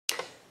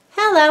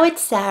Hello,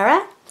 it's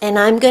Sarah, and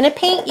I'm going to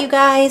paint you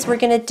guys. We're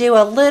going to do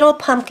a little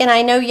pumpkin.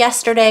 I know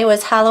yesterday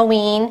was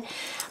Halloween,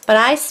 but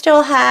I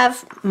still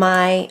have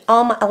a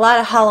lot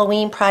of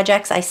Halloween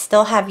projects I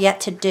still have yet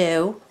to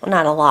do. Well,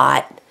 not a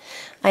lot.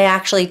 I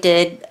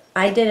did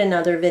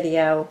another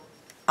video.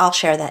 I'll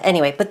share that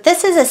anyway, but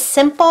this is a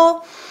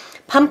simple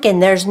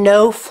pumpkin. There's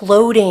no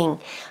floating.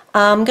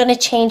 I'm going to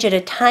change it a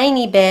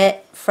tiny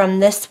bit from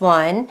this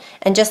one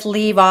and just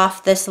leave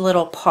off this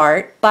little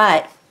part,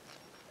 but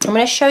I'm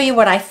going to show you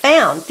what I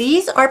found.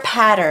 These are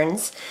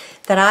patterns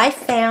that I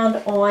found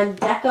on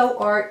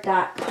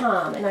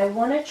decoart.com, and I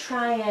want to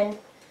try and,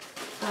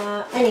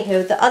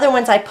 anywho, the other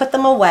ones I put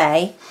them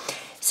away.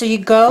 So you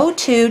go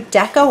to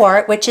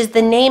DecoArt, which is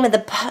the name of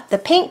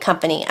the paint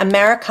company,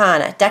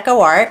 Americana,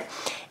 DecoArt,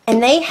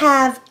 and they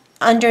have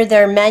under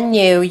their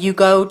menu, you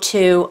go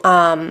to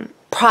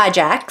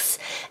projects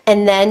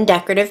and then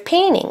decorative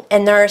painting.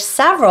 And there are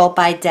several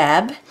by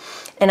Deb,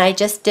 and I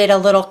just did a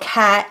little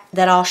cat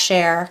that I'll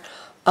share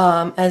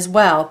as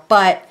well,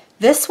 but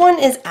this one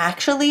is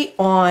actually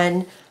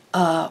on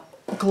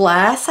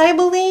glass, I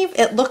believe.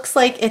 It looks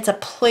like it's a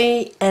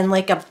plate and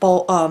like a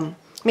bowl,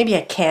 maybe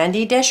a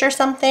candy dish or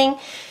something.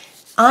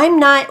 I'm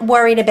not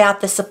worried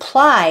about the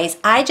supplies.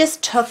 I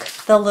just took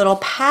the little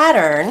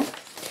pattern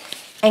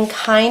and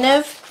kind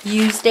of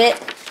used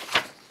it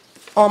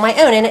on my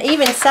own, and it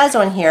even says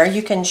on here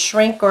you can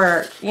shrink,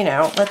 or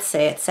let's see,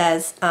 it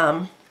says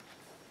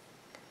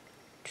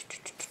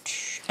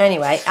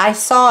anyway, I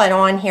saw it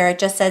on here. It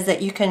just says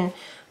that you can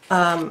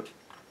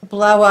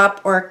blow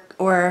up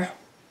or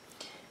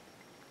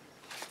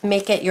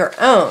make it your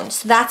own.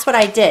 So that's what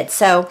I did.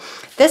 So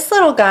this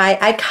little guy,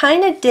 I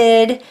kind of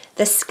did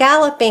the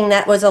scalloping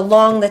that was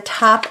along the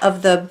top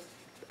of the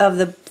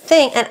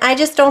thing, and I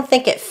just don't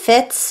think it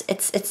fits.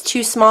 It's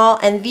too small.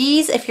 And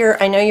these,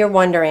 I know you're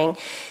wondering,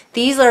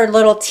 these are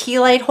little tea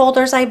light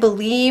holders, I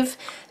believe,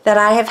 that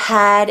I have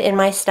had in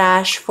my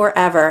stash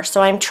forever.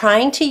 So I'm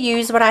trying to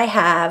use what I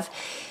have.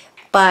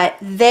 But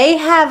they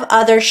have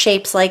other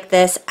shapes like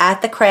this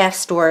at the craft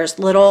stores.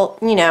 Little,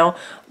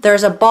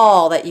 there's a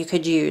ball that you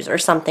could use or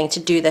something to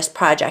do this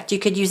project. You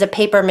could use a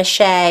paper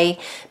mache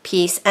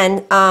piece,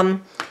 and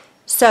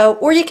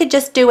or you could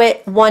just do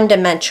it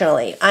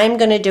one-dimensionally. I'm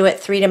going to do it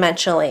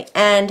three-dimensionally.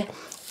 And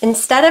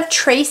instead of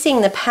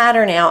tracing the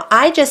pattern out,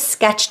 I just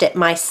sketched it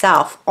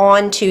myself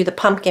onto the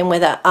pumpkin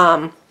with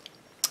a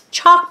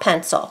chalk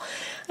pencil.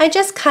 I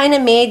just kind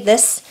of made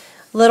this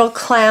little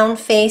clown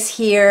face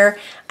here.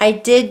 I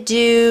did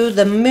do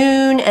the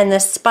moon and the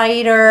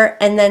spider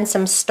and then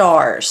some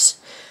stars.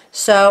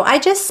 So I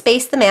just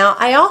spaced them out.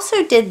 I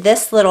also did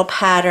this little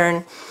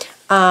pattern.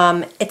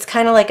 It's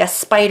kind of like a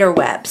spider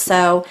web.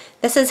 So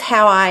this is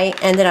how I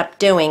ended up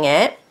doing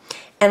it.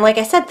 And like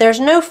I said,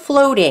 there's no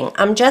floating.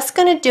 I'm just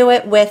going to do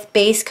it with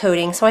base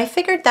coating. So I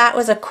figured that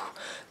was a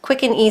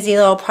quick and easy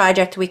little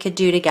project we could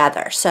do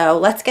together. So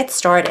let's get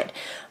started.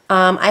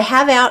 I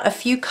have out a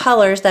few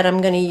colors that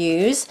I'm going to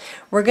use.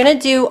 We're going to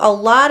do a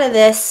lot of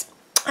this.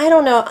 I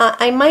don't know,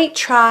 I might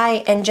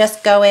try and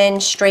just go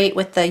in straight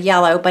with the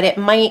yellow, but it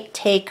might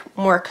take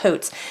more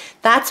coats.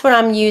 That's what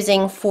I'm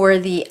using for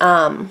the,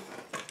 I'm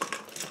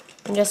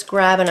just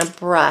grabbing a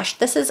brush.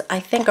 This is, I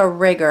think, a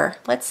rigger.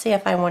 Let's see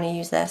if I want to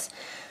use this.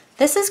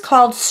 This is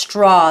called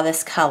Straw,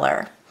 this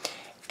color.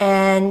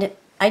 And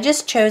I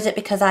just chose it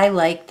because I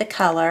like the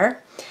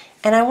color.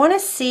 And I want to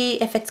see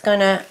if it's going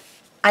to,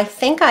 I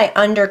think I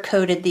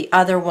undercoated the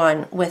other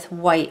one with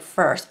white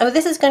first. Oh,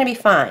 this is going to be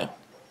fine.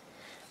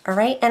 All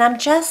right, and I'm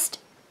just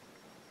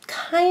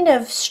kind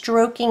of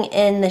stroking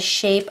in the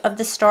shape of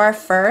the star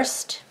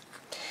first.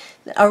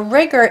 A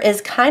rigger is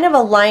kind of a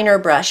liner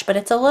brush, but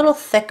it's a little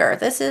thicker.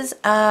 This is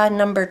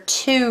number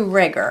 2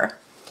 rigger.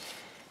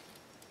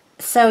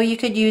 So you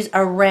could use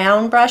a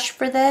round brush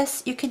for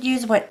this. You could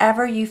use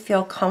whatever you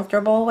feel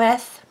comfortable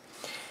with.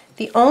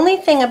 The only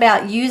thing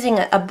about using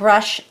a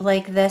brush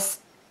like this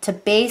to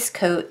base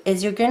coat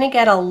is you're going to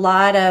get a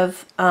lot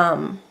of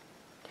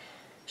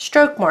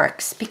stroke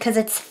marks because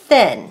it's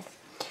thin,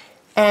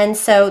 and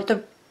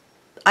so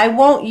I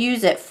won't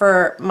use it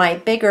for my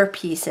bigger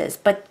pieces,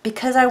 but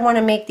because I want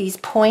to make these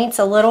points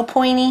a little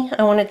pointy,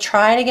 I want to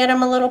try to get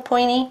them a little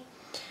pointy.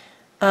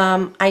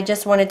 I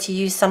just wanted to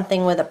use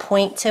something with a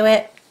point to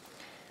it,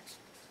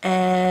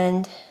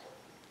 and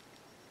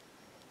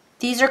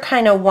these are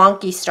kind of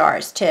wonky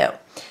stars too.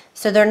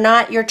 So they're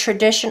not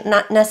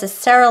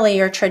necessarily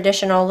your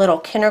traditional little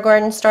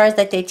kindergarten stars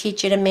that they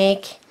teach you to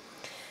make.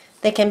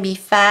 They can be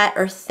fat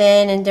or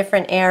thin in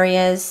different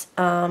areas.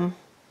 Have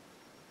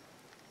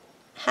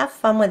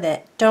fun with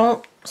it.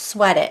 Don't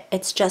sweat it.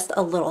 It's just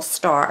a little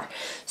star.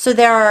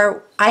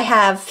 So I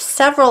have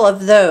several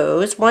of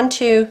those. 1,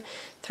 2,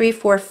 3,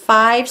 4,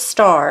 5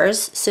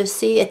 stars. So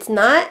see, it's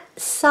not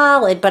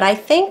solid, but I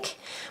think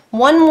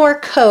one more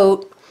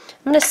coat.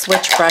 I'm going to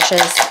switch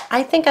brushes.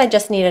 I think I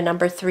just need a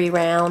number 3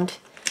 round.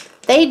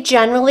 They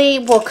generally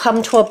will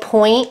come to a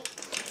point,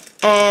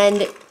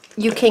 and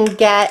you can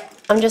get,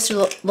 I'm just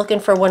looking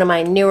for one of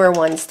my newer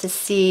ones to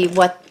see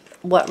what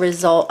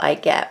result I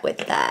get with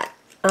that.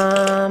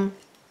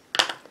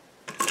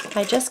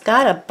 I just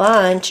got a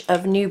bunch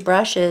of new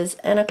brushes,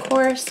 and of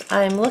course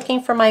I'm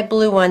looking for my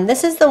blue one.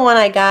 This is the one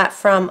I got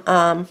from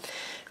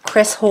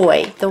Chris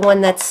Hoy, the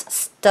one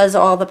that does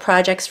all the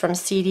projects from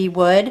CD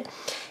Wood.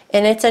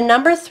 And it's a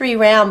number 3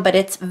 round, but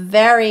it's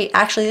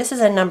actually this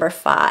is a number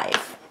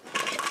 5.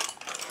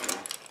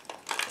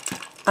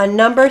 A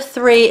number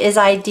 3 is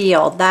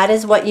ideal. That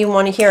is what you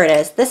want to hear it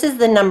as. This is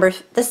a number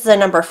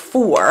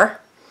 4.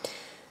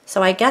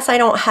 So I guess I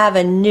don't have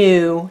a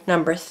new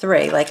number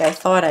 3 like I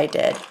thought I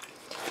did.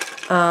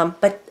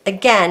 But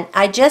again,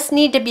 I just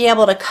need to be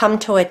able to come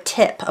to a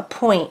tip, a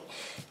point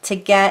to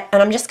get,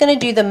 and I'm just going to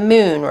do the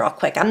moon real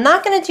quick. I'm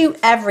not going to do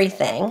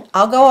everything.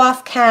 I'll go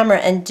off camera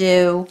and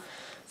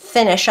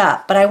finish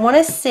up, but I want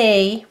to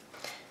see,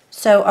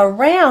 so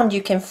around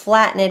you can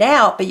flatten it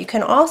out, but you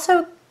can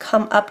also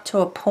come up to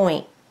a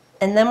point,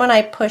 and then when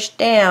I push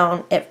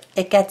down,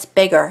 it gets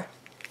bigger.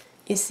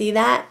 You see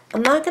that?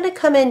 I'm not going to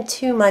come in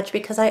too much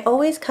because I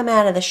always come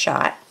out of the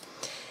shot.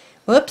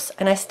 Whoops,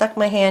 and I stuck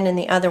my hand in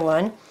the other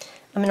one.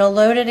 I'm going to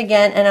load it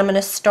again, and I'm going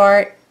to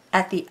start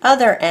at the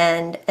other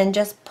end and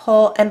just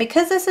pull, and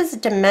because this is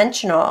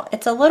dimensional,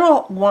 it's a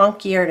little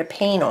wonkier to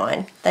paint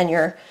on than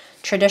your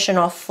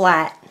traditional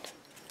flat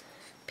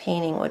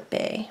painting would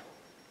be.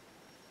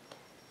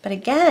 But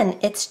again,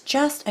 it's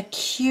just a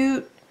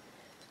cute,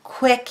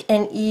 quick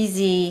and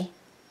easy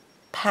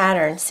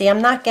pattern. See,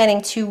 I'm not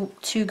getting too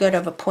good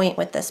of a point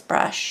with this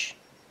brush.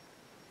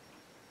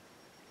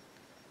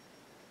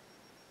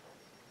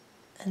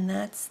 And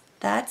that's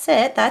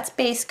it. That's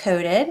base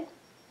coated.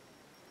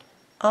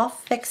 I'll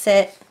fix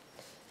it.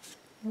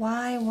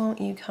 Why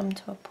won't you come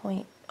to a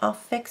point? I'll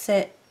fix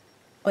it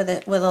with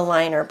a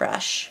liner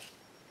brush.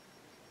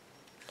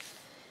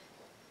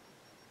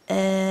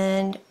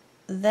 And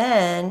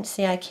then,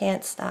 see, I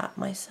can't stop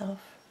myself.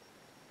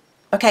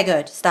 Okay,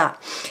 good,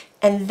 stop.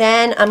 And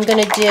then I'm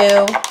going to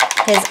do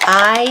his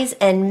eyes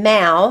and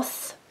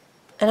mouth,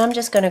 and I'm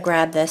just going to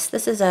grab this.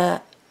 This is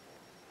a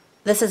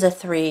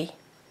 3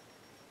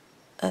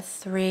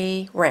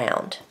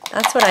 round.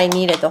 That's what I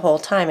needed the whole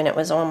time, and it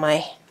was on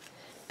my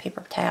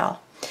paper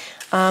towel.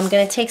 I'm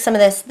going to take some of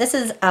this. This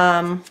is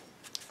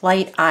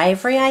light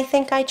ivory, I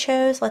think I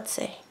chose. Let's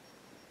see.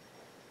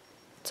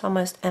 It's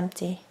almost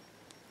empty.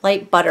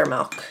 Light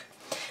buttermilk.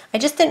 I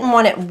just didn't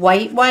want it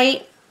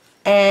white,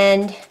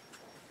 and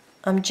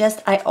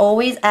I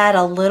always add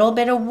a little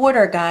bit of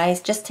water, guys,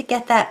 just to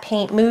get that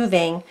paint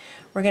moving.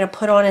 We're going to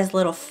put on his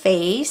little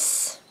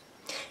face.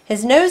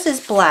 His nose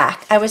is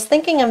black. I was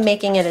thinking of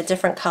making it a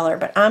different color,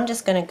 but I'm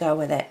just going to go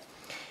with it.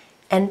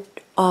 And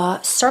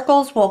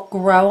circles will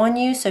grow on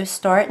you, so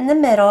start in the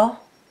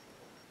middle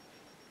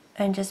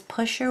and just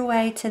push your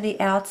way to the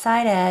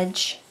outside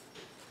edge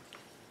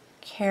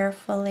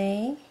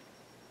carefully.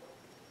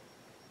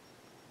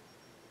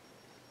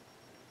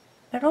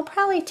 It'll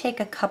probably take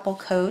a couple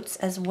coats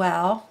as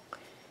well.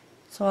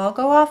 So I'll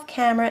go off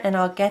camera and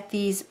I'll get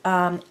these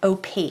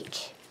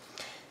opaque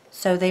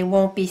so they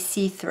won't be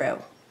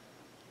see-through.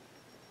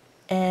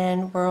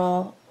 And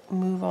we'll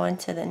move on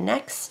to the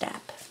next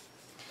step.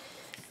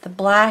 The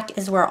black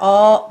is where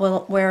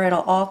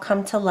it'll all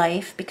come to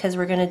life because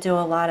we're going to do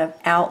a lot of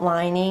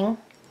outlining.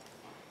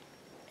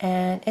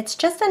 And it's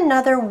just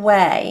another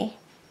way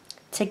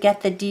to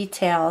get the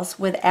details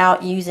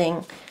without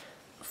using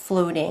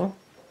floating,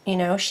 you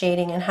know,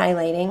 shading and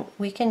highlighting.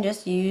 We can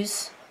just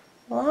use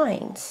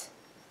lines.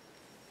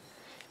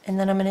 And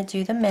then I'm going to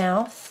do the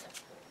mouth.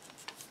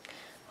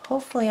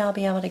 Hopefully I'll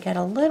be able to get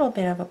a little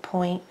bit of a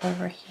point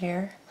over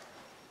here.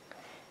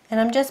 And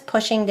I'm just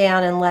pushing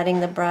down and letting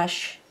the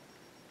brush,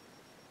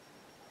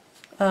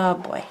 oh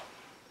boy.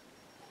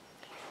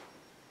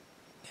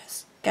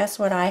 Guess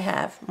what I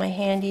have? My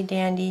handy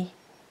dandy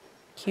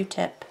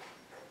Q-tip.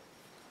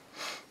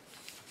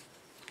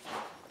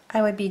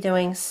 I would be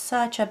doing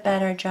such a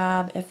better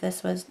job if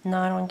this was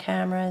not on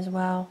camera as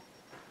well.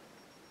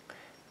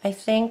 I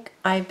think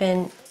I've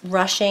been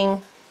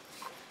rushing.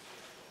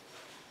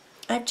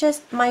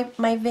 My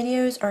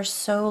videos are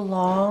so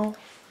long.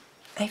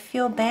 I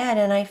feel bad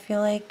and I feel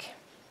like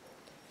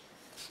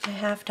I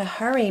have to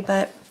hurry,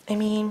 but I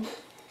mean,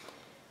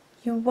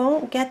 you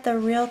won't get the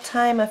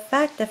real-time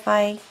effect if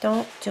I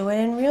don't do it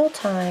in real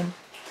time.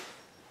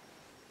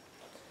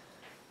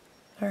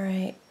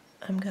 Alright,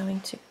 I'm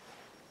going to...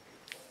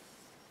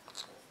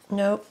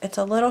 Nope, it's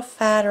a little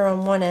fatter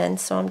on one end,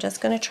 so I'm just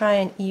going to try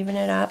and even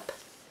it up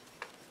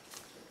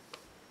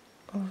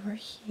over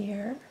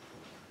here.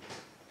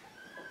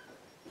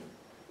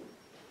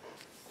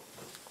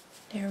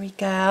 There we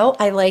go.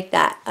 I like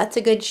that. That's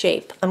a good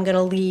shape. I'm going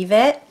to leave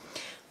it.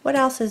 What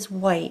else is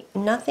white?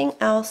 Nothing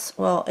else.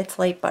 Well, it's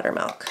light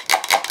buttermilk.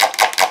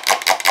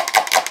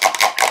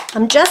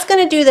 I'm just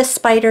going to do the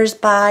spider's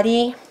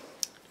body.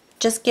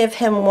 Just give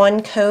him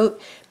one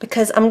coat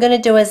because I'm going to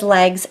do his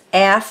legs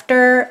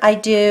after I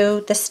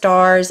do the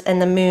stars and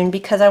the moon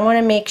because I want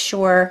to make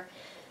sure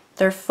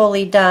they're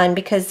fully done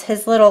because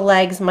his little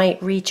legs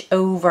might reach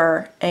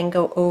over and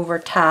go over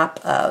top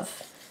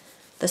of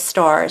the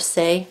stars,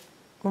 see?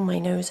 Oh, my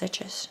nose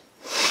itches.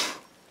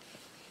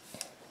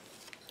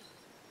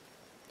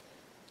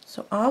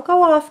 So I'll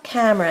go off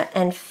camera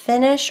and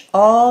finish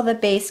all the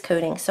base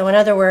coating. So in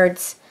other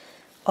words,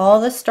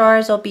 all the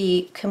stars will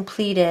be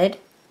completed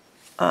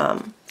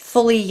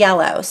fully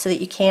yellow so that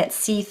you can't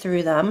see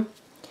through them.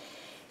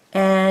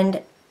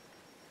 And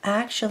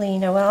actually, you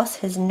know what else?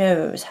 His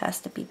nose has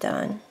to be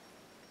done.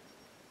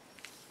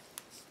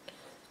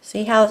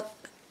 See how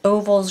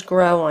ovals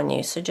grow on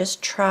you, so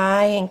just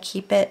try and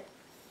keep it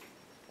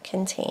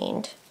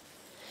contained.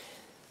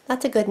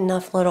 That's a good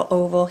enough little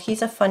oval.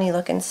 He's a funny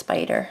looking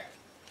spider.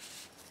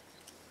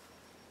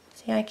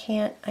 See, I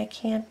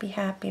can't be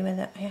happy with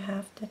it. I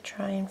have to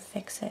try and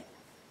fix it.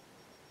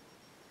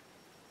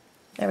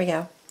 There we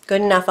go.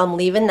 Good enough. I'm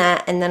leaving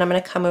that, and then I'm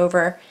going to come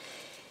over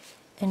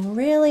and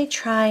really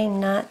try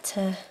not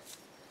to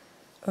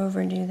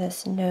overdo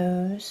this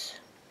nose.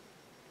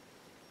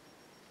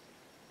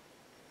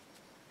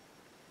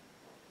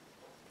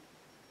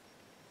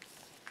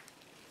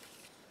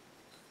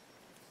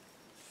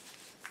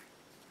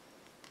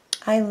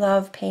 I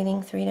love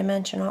painting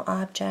three-dimensional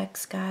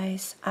objects,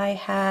 guys. I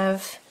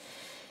have,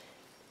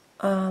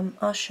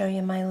 I'll show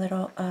you my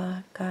little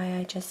guy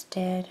I just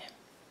did.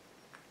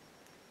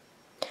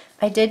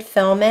 I did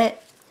film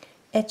it.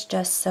 It's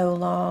just so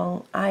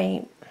long.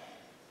 I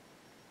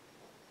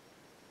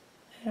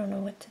don't know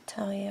what to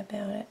tell you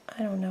about it.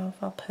 I don't know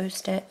if I'll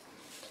post it.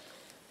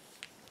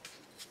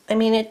 I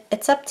mean,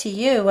 it's up to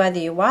you whether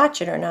you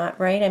watch it or not,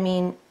 right? I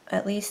mean,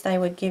 at least I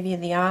would give you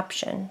the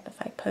option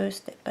if I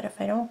post it. But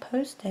if I don't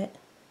post it,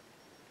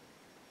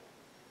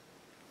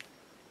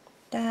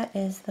 that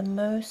is the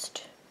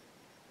most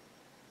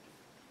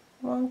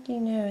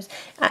wonky nose.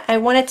 I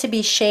want it to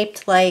be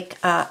shaped like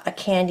a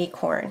candy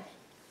corn.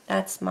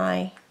 That's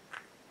my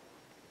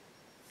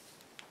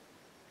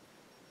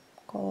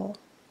goal.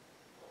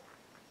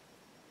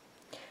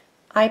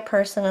 I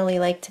personally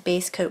like to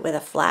base coat with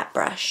a flat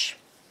brush.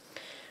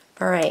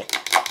 Alright.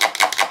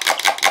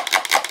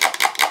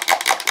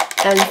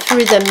 And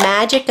through the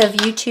magic of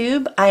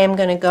YouTube, I am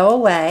going to go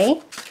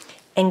away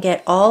and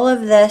get all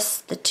of this,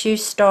 the two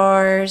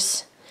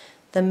stars,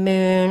 the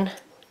moon,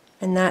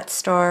 and that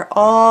star,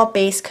 all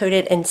base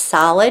coated in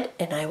solid,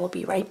 and I will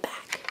be right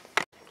back.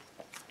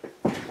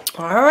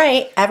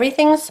 Alright,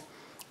 everything's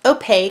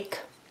opaque.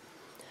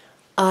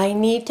 I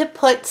need to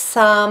put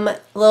some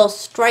little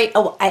stripe.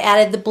 Oh, I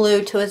added the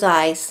blue to his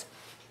eyes.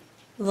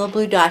 Little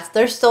blue dots.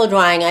 They're still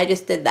drying. I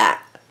just did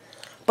that.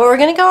 But we're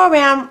going to go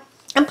around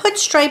and put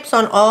stripes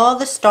on all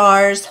the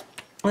stars,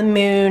 the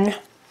moon.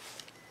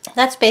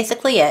 That's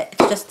basically it.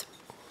 It just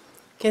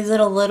gives it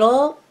a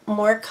little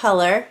more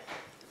color.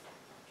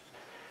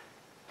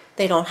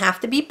 They don't have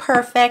to be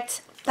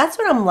perfect. That's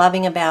what I'm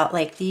loving about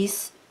like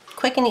these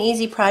quick and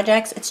easy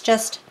projects. It's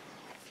just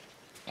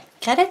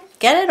get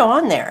it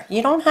on there.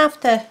 You don't have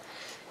to,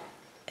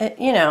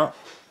 you know,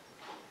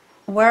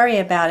 worry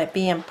about it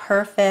being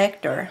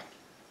perfect or.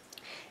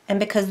 And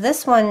because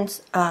this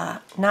one's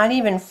not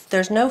even,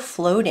 there's no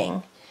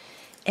floating.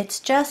 It's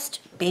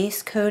just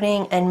base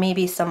coating and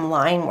maybe some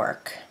line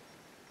work.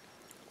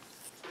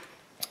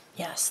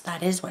 Yes,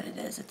 that is what it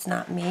is. It's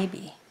not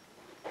maybe.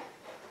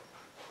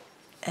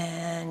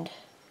 And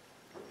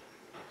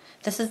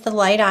this is the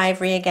light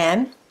ivory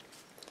again,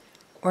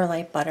 or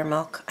light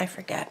buttermilk, I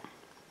forget.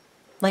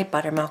 Light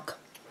buttermilk.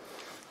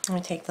 I'm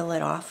going to take the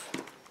lid off.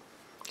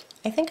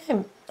 I think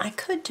I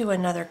could do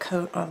another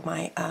coat of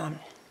my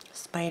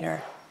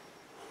spider.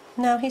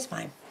 No, he's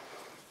fine.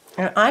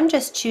 And I'm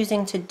just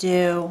choosing to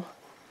do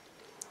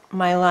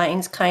my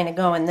lines kind of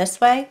going this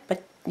way,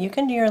 but you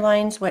can do your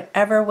lines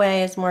whatever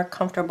way is more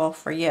comfortable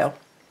for you.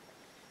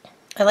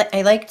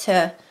 I like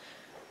to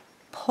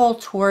pull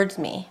towards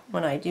me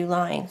when I do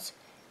lines.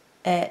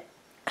 It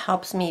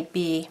helps me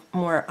be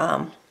more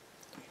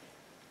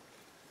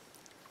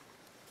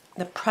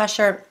the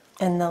pressure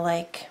and the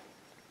like.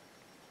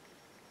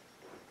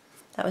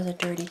 That was a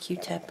dirty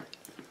Q-tip.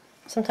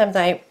 Sometimes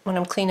when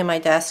I'm cleaning my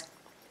desk,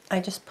 I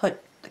just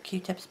put the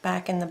Q-tips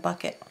back in the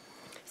bucket.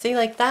 See,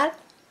 like that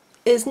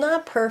is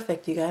not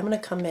perfect, you guys. I'm going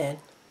to come in.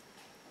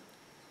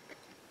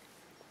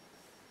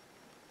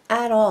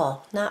 At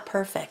all. Not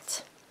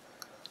perfect.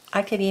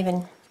 I could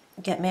even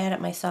get mad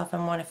at myself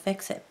and want to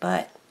fix it,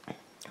 but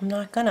I'm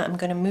not gonna. I'm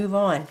gonna move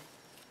on.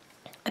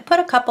 I put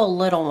a couple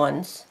little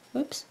ones.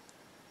 Oops.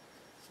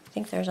 I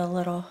think there's a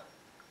little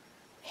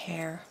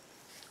hair.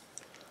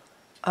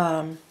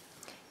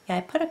 Yeah,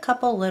 I put a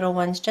couple little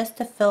ones just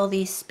to fill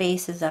these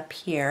spaces up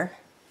here.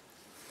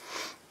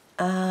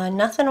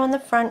 Nothing on the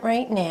front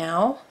right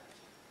now.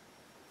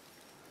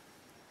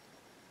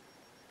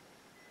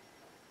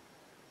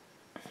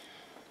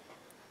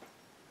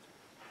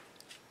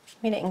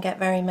 We didn't get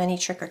very many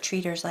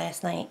trick-or-treaters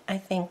last night. I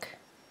think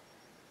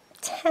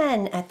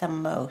 10 at the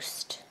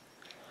most,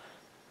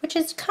 which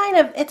is kind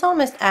of, it's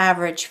almost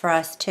average for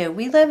us too.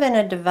 We live in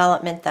a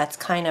development that's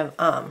kind of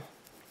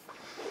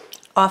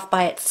off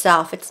by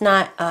itself. It's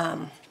not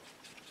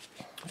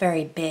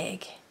very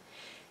big,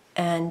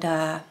 and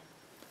I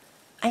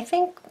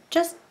think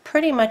just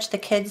pretty much the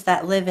kids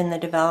that live in the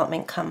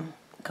development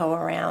go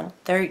around.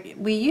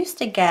 We used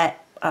to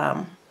get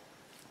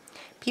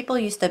people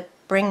used to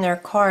bring their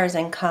cars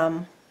and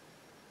come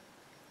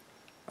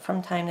from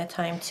time to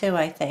time too,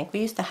 I think. We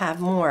used to have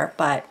more,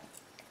 but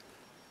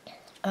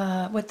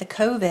with the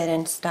COVID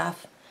and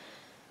stuff,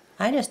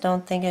 I just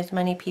don't think as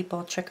many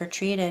people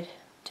trick-or-treated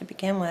to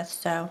begin with,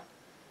 so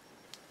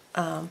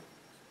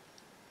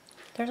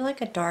there's like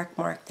a dark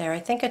mark there. I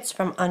think it's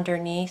from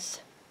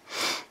underneath,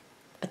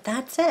 but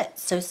that's it.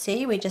 So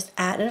see, we just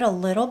added a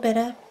little bit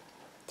of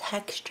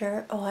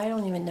texture. Oh, I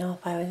don't even know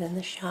if I was in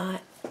the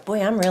shot.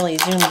 Boy, I'm really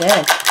zoomed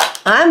in.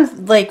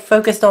 I'm like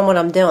focused on what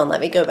I'm doing.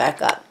 Let me go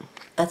back up.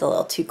 That's a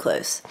little too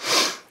close.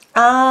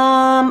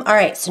 All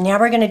right, so now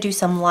we're going to do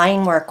some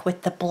line work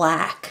with the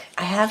black.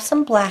 I have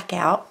some black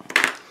out.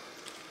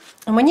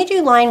 And when you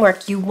do line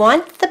work, you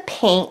want the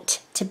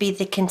paint to be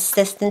the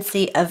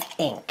consistency of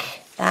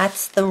ink.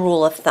 That's the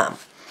rule of thumb.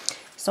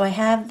 So I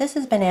have, this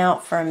has been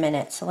out for a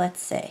minute, so let's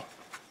see.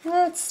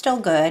 Well, it's still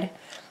good.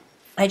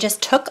 I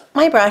just took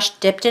my brush,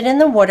 dipped it in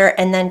the water,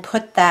 and then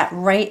put that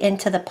right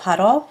into the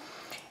puddle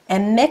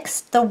and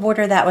mixed the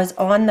water that was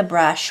on the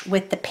brush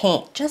with the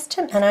paint.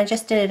 And I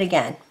just did it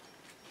again.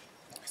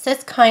 So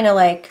it's kind of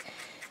like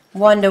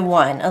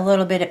 1-to-1, a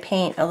little bit of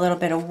paint, a little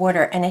bit of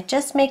water, and it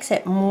just makes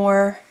it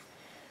more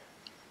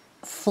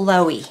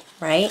flowy,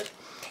 right?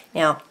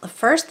 Now, the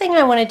first thing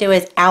I want to do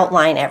is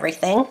outline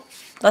everything.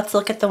 Let's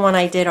look at the one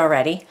I did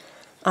already.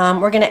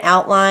 We're going to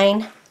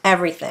outline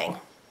everything.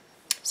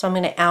 So I'm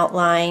going to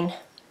outline,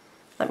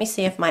 let me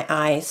see if my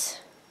eyes,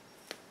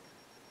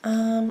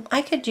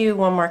 I could do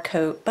one more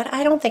coat, but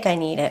I don't think I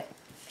need it.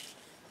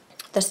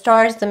 The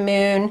stars, the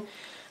moon,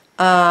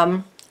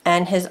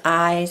 and his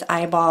eyes,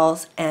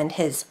 eyeballs, and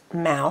his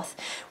mouth.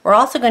 We're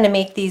also going to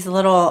make these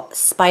little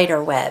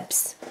spider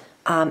webs.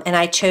 And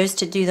I chose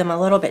to do them a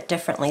little bit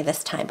differently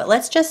this time. But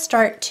let's just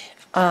start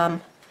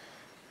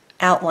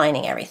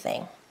outlining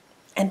everything.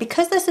 And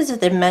because this is a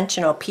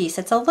dimensional piece,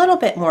 it's a little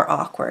bit more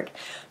awkward.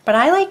 But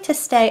I like to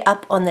stay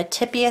up on the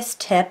tippiest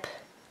tip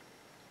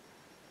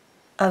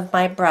of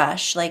my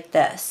brush like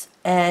this.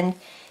 And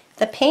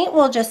the paint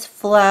will just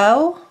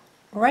flow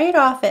right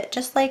off it,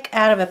 just like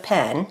out of a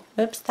pen.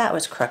 Oops, that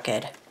was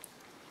crooked.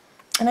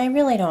 And I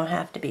really don't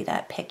have to be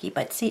that picky,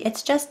 but see,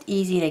 it's just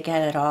easy to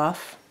get it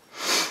off.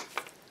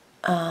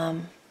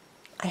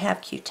 I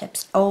have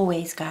Q-tips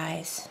always,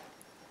 guys.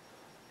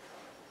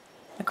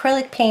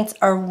 Acrylic paints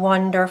are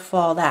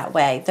wonderful that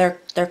way.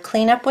 They're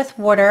clean up with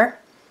water,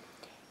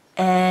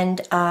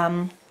 and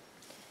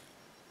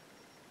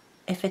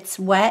if it's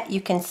wet, you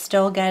can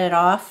still get it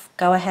off.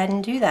 Go ahead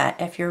and do that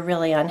if you're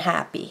really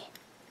unhappy.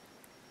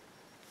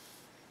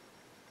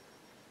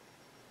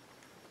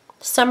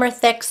 Some are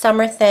thick,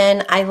 some are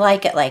thin. I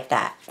like it like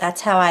that.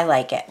 That's how I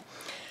like it.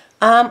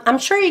 I'm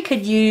sure you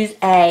could use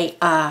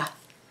a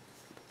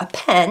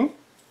pen.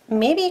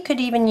 Maybe you could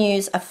even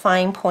use a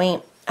fine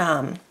point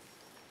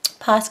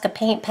Posca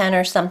paint pen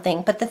or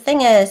something. But the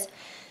thing is,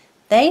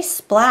 they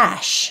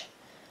splash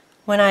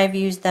when I've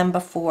used them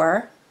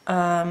before.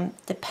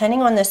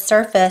 Depending on the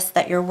surface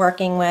that you're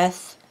working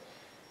with,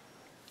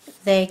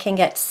 they can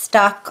get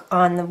stuck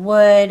on the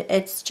wood.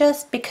 It's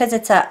just because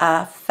it's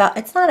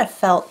it's not a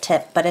felt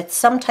tip, but it's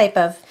some type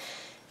of,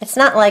 it's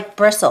not like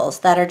bristles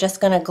that are just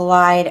going to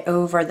glide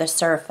over the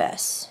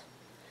surface.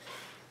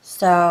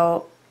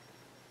 So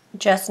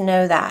just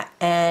know that.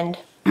 And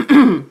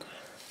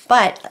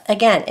but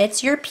again,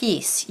 it's your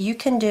piece. You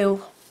can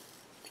do,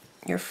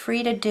 you're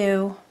free to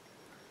do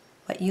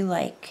what you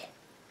like.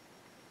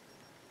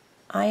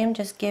 I am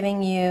just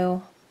giving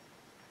you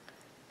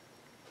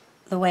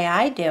the way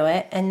I do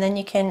it, and then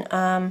you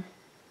can,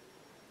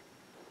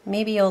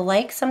 maybe you'll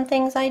like some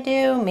things I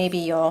do, maybe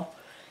you'll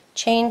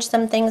change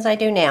some things I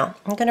do. Now,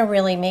 I'm going to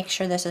really make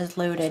sure this is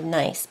loaded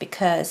nice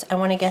because I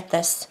want to get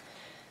this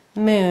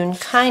moon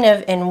kind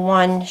of in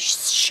one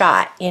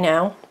shot, you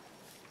know.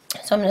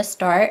 So I'm going to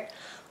start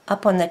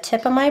up on the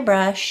tip of my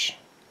brush.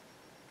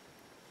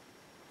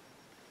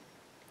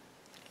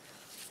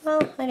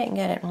 Well, I didn't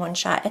get it in one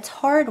shot. It's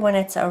hard when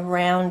it's a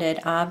rounded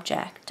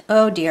object.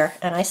 Oh dear,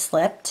 and I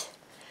slipped.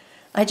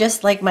 I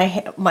just, like,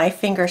 my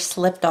finger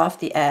slipped off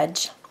the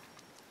edge.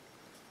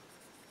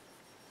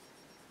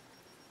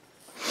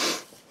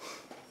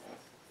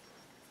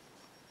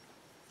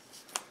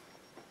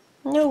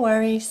 No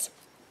worries.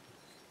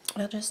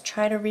 I'll just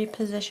try to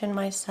reposition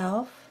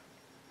myself.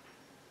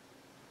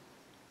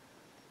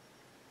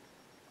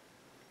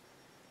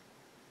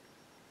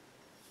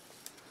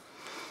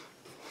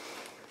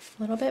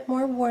 A little bit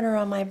more water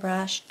on my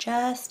brush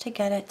just to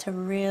get it to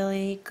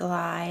really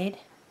glide.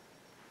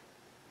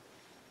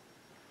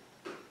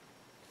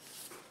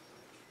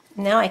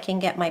 Now I can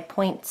get my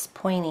points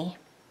pointy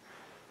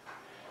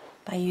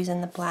by using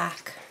the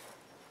black.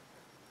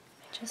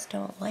 I just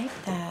don't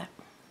like that.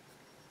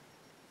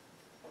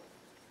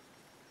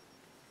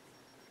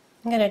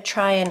 I'm going to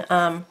try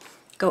and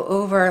go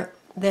over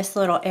this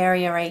little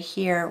area right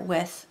here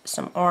with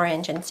some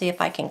orange and see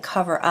if I can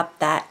cover up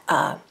that.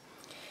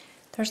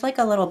 There's like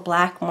a little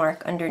black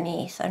mark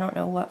underneath. I don't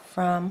know what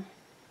from.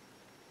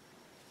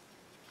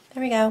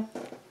 There we go.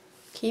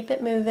 Keep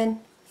it moving.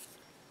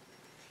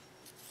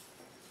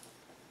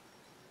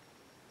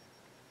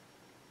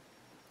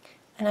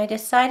 And I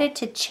decided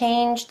to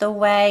change the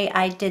way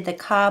I did the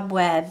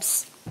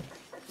cobwebs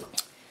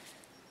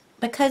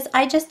because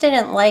I just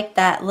didn't like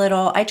that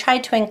little, I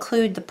tried to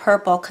include the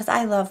purple because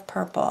I love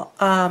purple.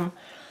 The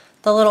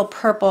little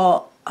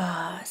purple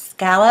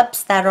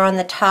scallops that are on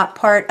the top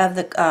part of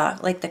the,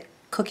 like the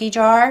cookie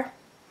jar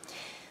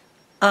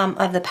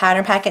of the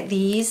pattern packet.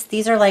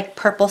 These are like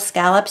purple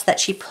scallops that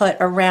she put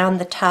around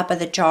the top of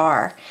the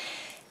jar.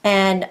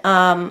 And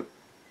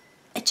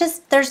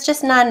there's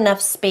just not enough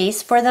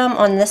space for them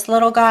on this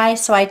little guy,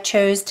 so I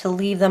chose to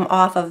leave them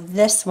off of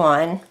this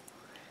one.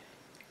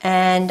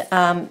 And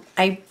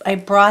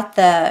I brought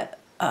the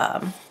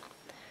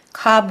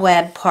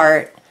cobweb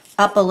part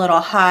up a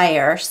little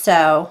higher,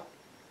 so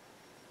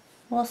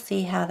we'll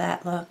see how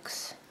that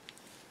looks.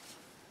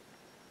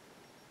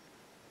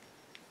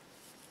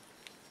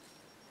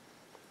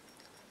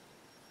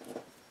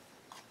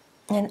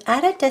 And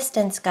at a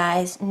distance,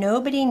 guys,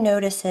 nobody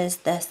notices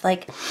this.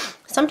 Like,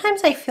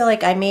 sometimes I feel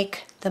like I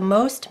make the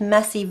most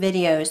messy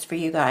videos for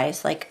you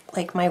guys.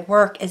 Like my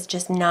work is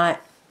just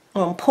not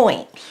on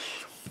point.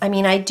 I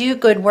mean, I do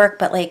good work,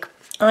 but like,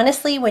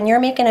 honestly, when you're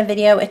making a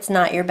video, it's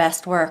not your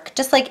best work.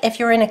 Just like if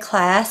you're in a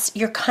class,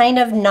 you're kind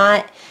of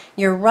not,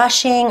 you're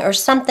rushing or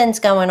something's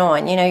going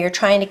on. You know, you're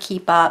trying to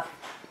keep up.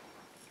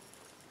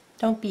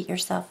 Don't beat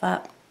yourself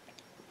up.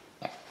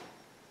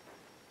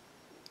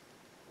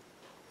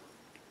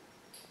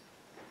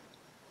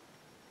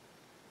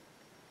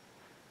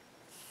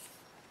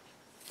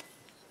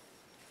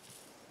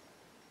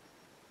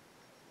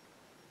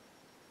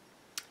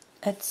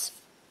 It's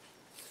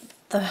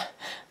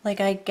like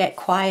I get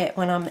quiet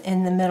when I'm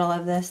in the middle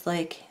of this.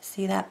 Like,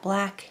 see that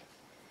black?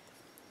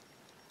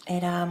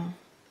 It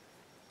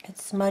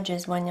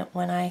smudges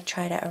when I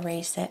try to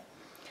erase it.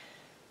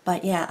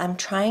 But yeah, I'm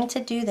trying to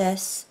do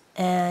this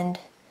and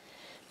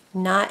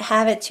not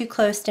have it too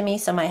close to me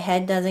so my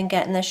head doesn't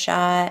get in the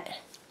shot.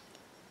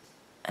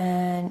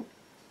 And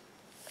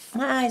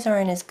my eyes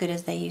aren't as good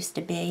as they used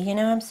to be, you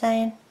know what I'm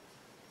saying?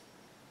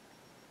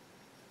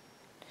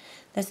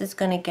 This is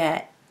going to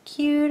get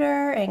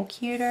cuter and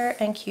cuter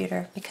and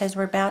cuter because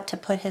we're about to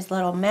put his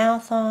little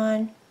mouth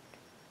on.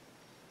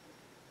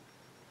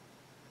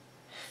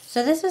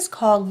 So this is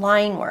called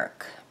line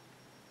work,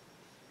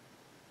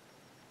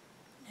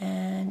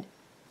 and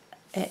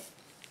it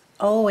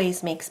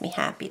always makes me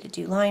happy to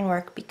do line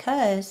work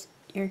because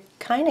you're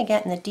kind of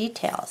getting the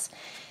details.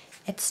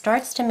 It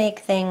starts to make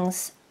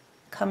things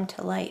come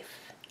to life.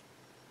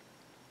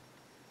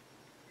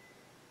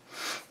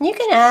 You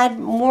can add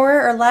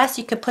more or less.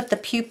 You could put the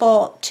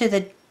pupil to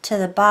the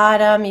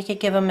bottom. You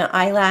could give them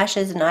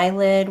eyelashes and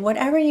eyelid,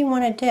 whatever you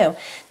want to do.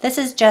 This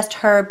is just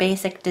her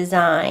basic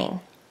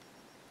design.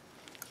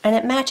 And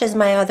it matches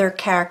my other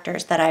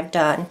characters that I've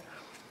done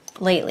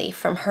lately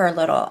from her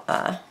little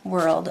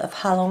world of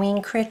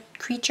Halloween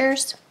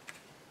creatures.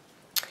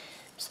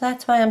 So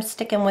that's why I'm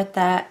sticking with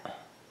that.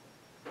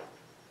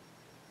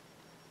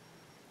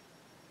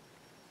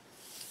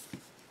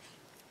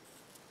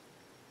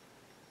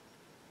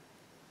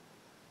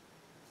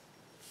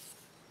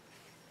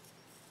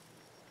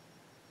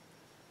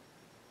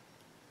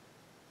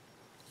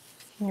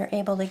 And you're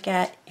able to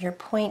get your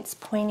points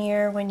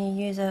pointier when you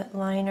use a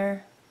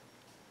liner.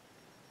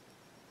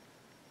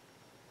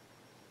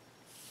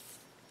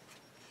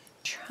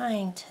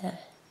 Trying to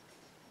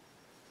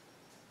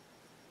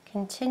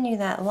continue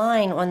that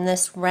line on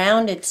this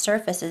rounded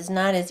surface is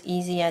not as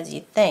easy as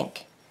you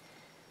think.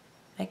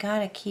 I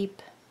gotta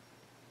keep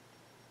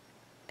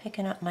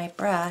picking up my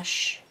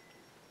brush.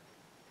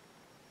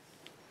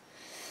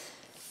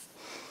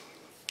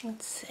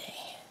 Let's see.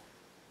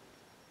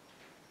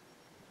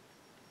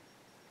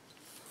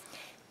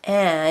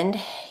 And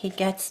he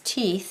gets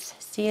teeth.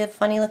 See the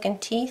funny looking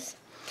teeth?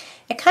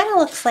 It kind of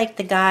looks like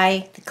the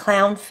guy, the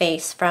clown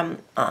face from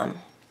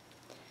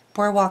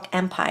Boardwalk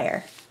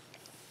Empire.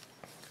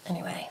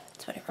 Anyway,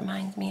 that's what it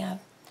reminds me of.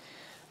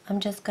 I'm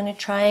just going to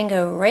try and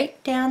go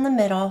right down the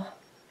middle.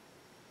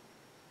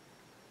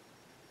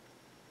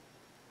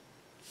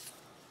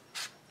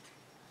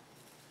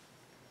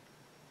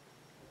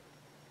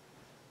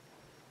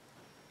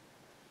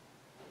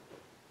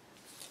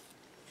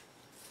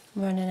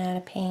 I'm running out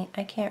of paint.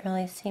 I can't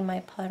really see my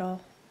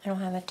puddle. I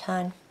don't have a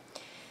ton.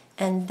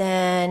 And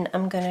then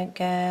I'm going to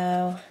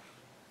go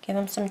give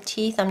him some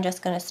teeth. I'm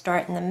just going to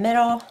start in the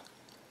middle.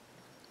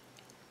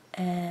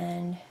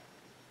 And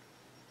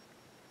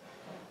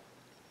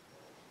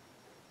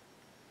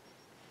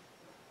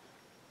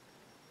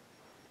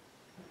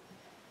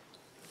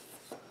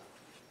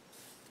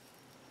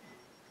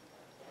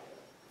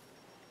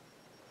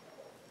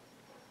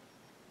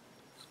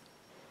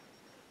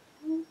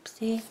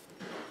oopsie.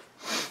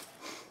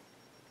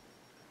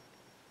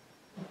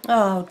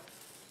 Oh,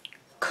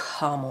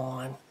 come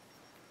on.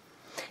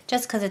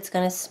 Just because it's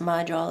going to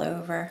smudge all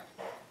over.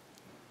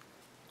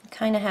 You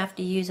kind of have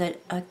to use a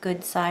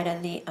good side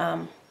of the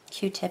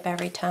Q-tip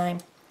every time.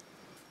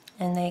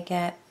 And they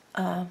get...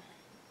 so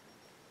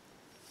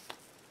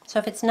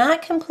if it's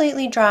not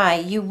completely dry,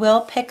 you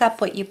will pick up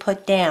what you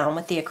put down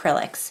with the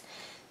acrylics.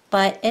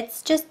 but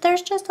it's just,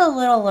 there's just a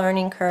little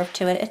learning curve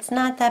to it. It's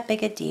not that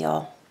big a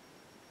deal.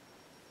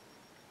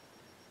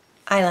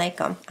 I like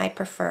them. I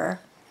prefer.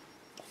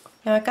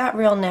 Now it got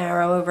real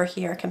narrow over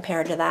here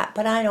compared to that,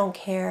 but I don't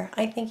care.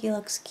 I think he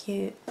looks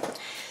cute.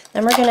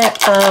 Then we're gonna,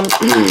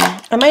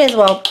 I might as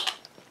well,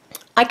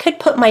 I could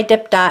put my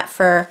dip dot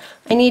for,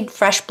 I need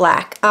fresh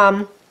black.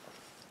 I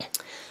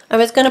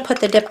was gonna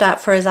put the dip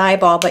dot for his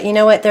eyeball, but you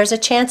know what? There's a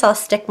chance I'll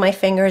stick my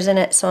fingers in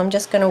it, so I'm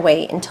just gonna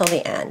wait until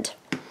the end.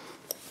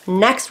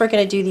 Next, we're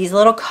gonna do these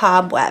little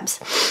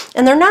cobwebs.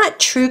 And they're not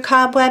true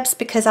cobwebs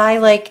because I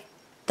like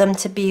them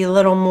to be a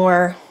little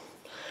more,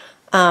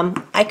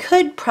 I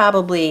could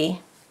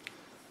probably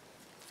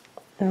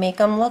make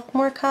them look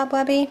more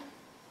cobwebby.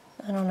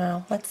 I don't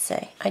know, let's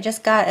see. I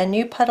just got a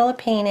new puddle of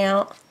paint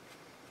out,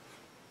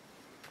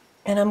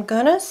 and I'm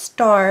gonna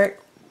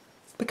start,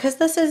 because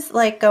this is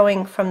like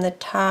going from the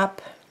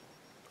top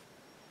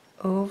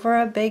over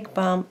a big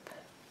bump,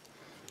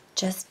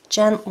 just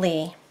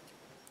gently.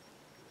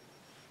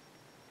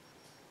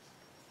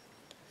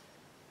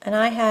 And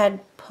I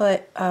had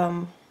put,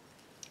 I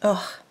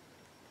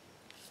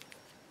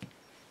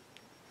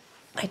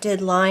did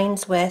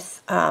lines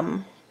with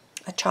a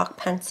chalk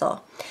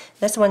pencil.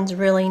 This one's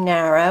really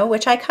narrow,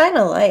 which I kind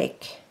of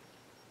like.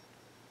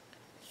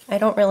 I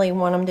don't really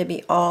want them to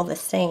be all the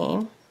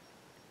same.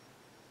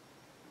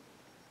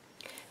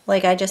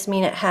 Like, I just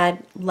mean it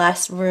had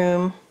less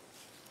room.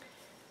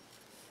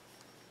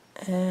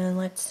 And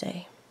let's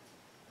see.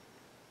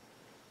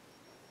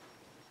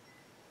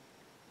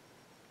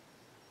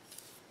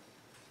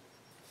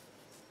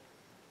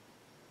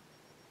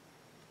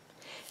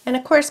 And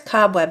of course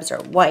cobwebs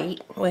are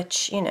white,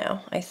 which, you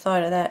know, I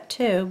thought of that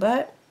too,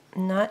 but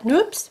not,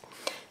 oops,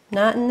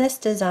 not in this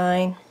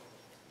design.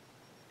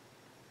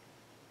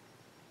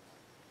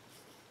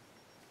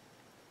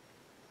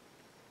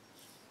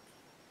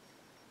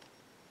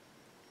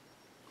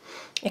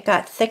 It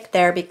got thick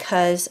there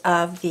because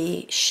of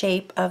the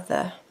shape of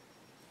the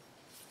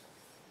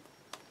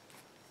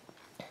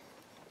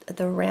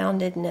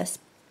roundedness,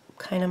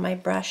 kind of my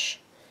brush.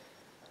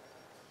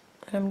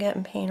 And I'm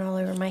getting paint all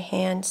over my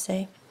hand,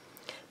 see?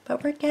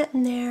 But we're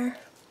getting there.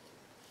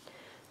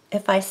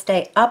 If I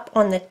stay up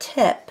on the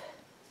tip,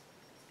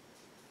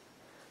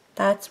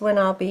 that's when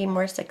I'll be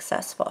more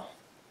successful.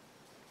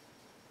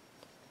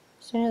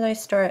 As soon as I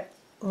start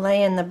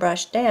laying the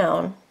brush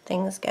down,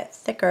 things get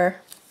thicker.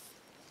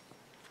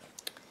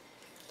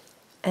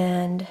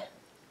 And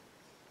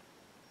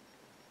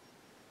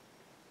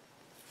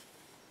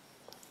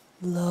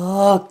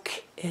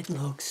look, it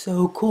looks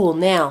so cool.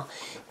 Now,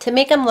 to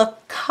make them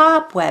look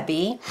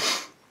cobwebby,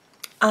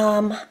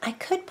 I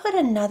could put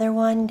another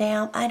one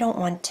down. I don't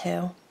want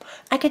to.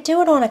 I could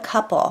do it on a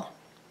couple,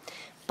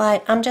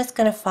 but I'm just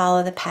going to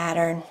follow the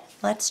pattern.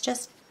 Let's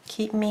just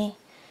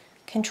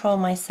control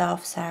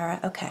myself, Sarah.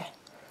 Okay,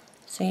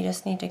 so you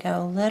just need to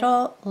go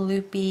little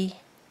loopy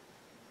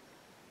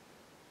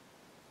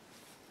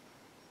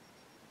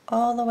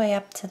all the way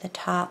up to the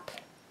top.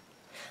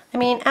 I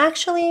mean,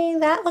 actually,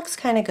 that looks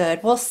kind of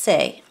good. We'll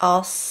see.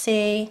 I'll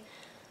see.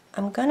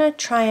 I'm going to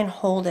try and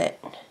hold it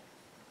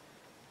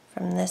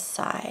from this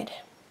side.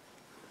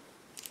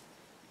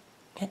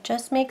 It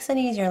just makes it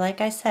easier. Like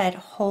I said,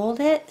 hold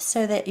it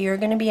so that you're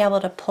going to be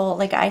able to pull.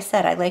 Like I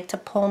said, I like to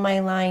pull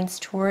my lines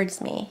towards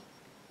me.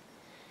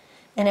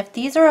 And if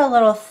these are a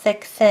little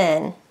thick,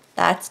 thin,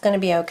 that's going to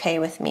be okay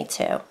with me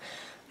too.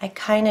 I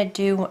kind of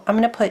do, I'm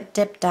going to put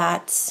dip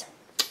dots.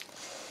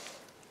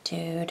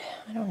 Dude,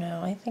 I don't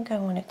know. I think I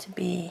want it to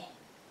be.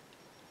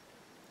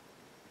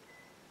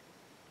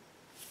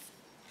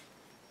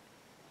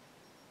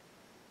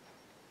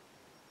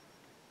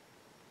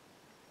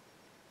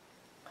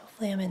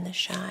 Hopefully I'm in the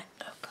shot.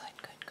 Oh, good,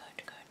 good,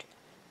 good, good.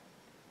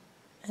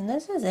 And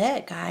this is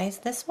it, guys.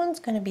 This one's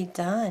going to be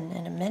done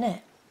in a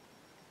minute.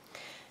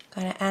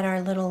 Got to add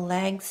our little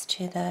legs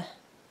to the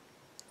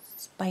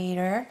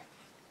spider.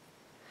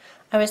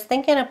 I was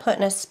thinking of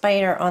putting a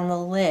spider on the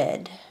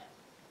lid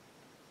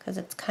because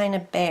it's kind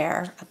of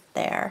bare up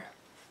there.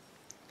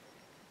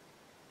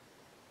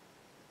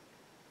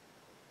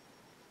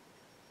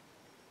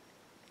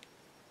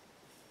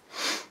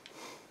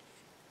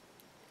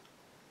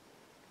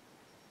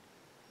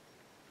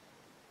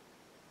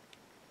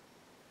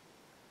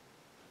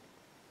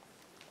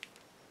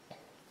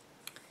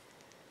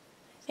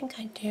 I think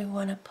I do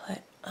want to put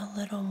a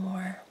little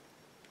more,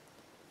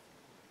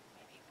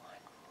 maybe one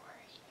more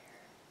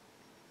here.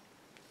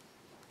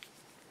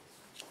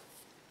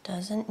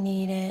 Doesn't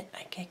need it.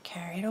 I get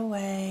carried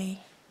away.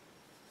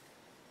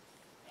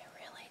 I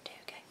really do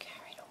get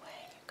carried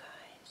away, you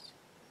guys.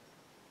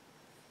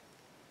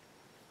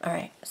 All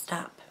right,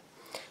 stop.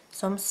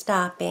 So I'm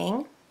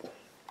stopping.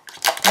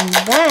 And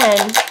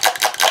then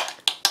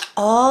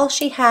all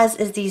she has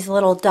is these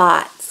little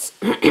dots.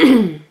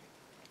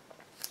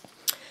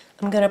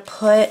 I'm going to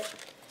put,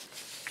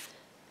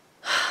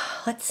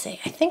 let's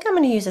see, I think I'm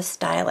going to use a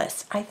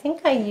stylus. I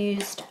think I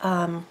used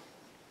the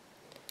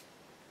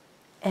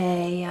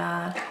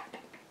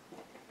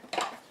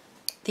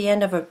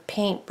end of a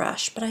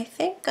paintbrush, but I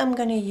think I'm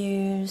going to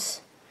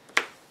use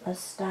a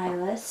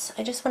stylus.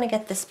 I just want to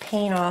get this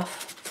paint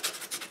off.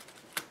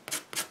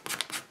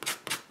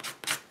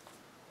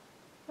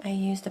 I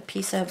used a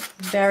piece of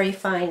very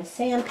fine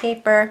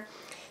sandpaper.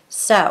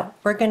 So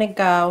we're going to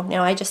go,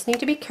 now I just need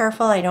to be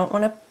careful. I don't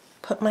want to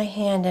put my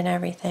hand in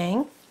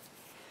everything.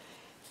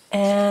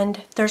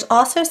 And there's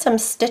also some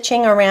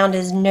stitching around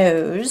his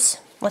nose.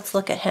 Let's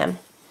look at him.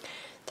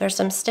 There's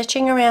some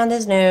stitching around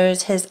his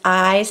nose, his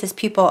eyes, his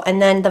pupil,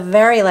 and then the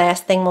very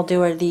last thing we'll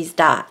do are these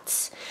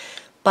dots.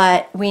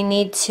 But we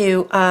need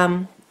to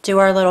do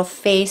our little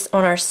face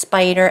on our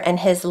spider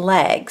and his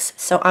legs.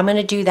 So I'm going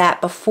to do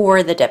that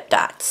before the dip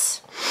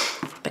dots.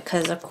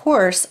 Because of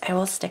course I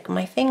will stick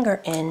my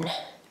finger in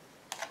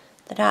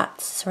the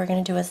dots. So we're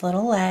going to do his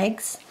little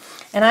legs.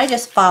 And I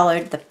just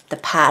followed the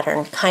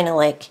pattern, kind of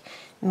like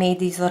made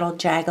these little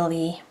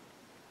jaggly,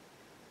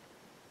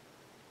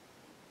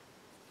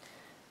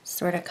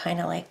 sort of kind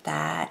of like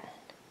that.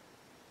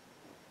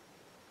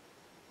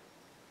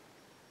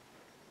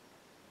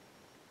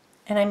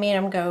 And I made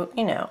them go,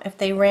 you know, if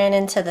they ran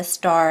into the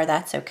star,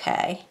 that's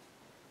okay.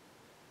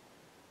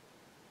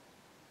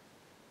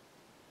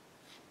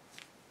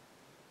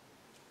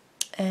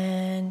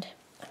 And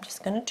I'm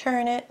just going to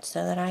turn it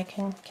so that I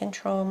can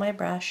control my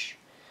brush.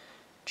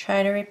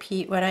 Try to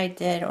repeat what I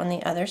did on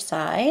the other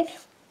side.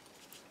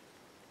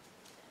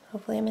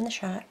 Hopefully I'm in the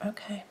shot.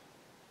 Okay.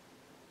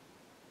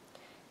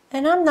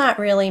 And I'm not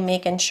really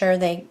making sure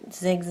they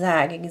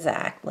zigzag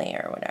exactly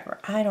or whatever.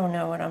 I don't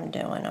know what I'm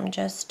doing. I'm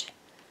just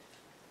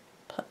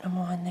putting them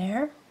on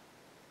there.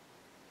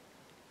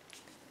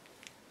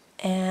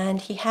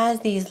 And he has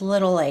these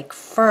little like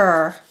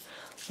fur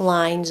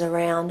lines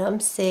around him,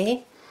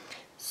 see?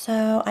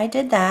 So I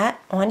did that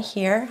on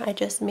here. I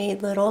just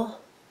made little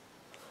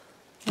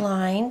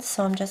lines.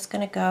 So I'm just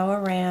going to go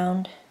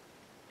around,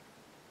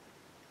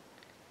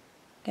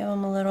 give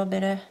him a little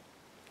bit of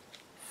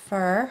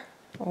fur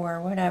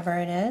or whatever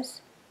it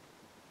is.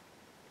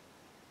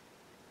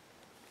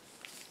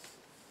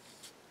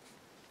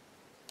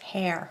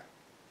 Hair.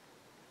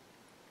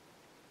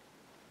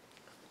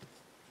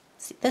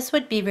 See, this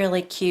would be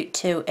really cute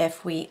too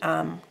if we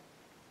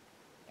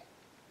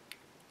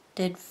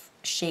did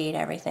shade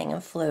everything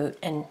and float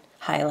and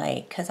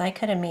highlight, because I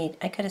could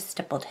have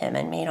stippled him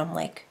and made him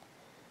like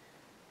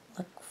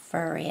look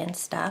furry and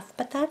stuff,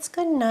 but that's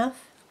good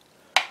enough.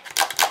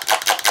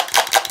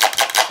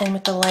 And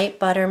with the light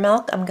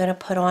buttermilk, I'm going to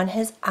put on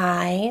his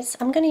eyes.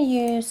 I'm going to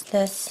use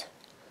this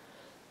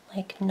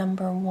like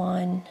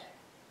 #1.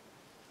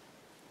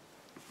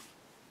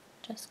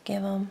 Just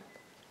give him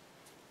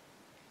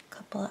a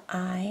couple of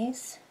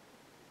eyes.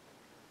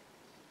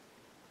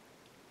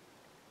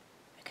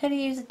 I could have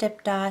used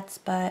dip dots,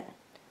 but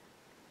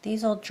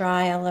these will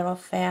dry a little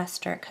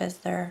faster because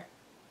they're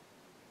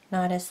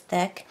not as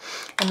thick.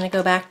 I'm going to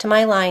go back to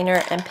my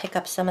liner and pick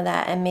up some of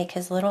that and make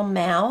his little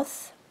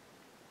mouth.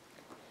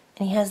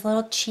 And he has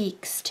little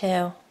cheeks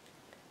too.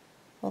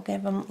 We'll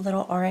give him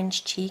little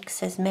orange cheeks.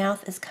 His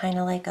mouth is kind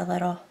of like a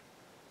little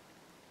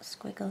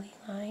squiggly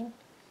line.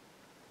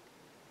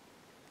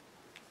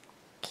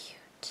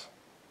 Cute.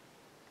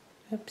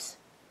 Oops.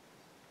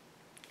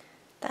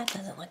 That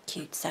doesn't look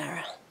cute,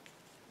 Sarah.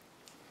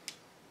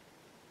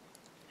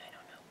 I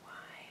don't know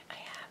why I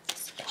have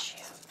this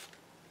issue.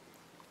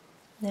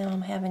 Now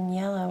I'm having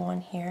yellow on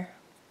here.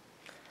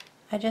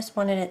 I just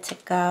wanted it to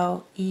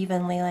go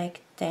evenly, like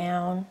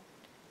down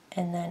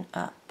and then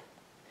up.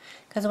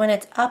 Because when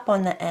it's up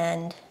on the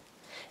end,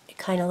 it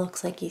kind of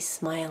looks like he's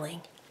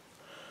smiling.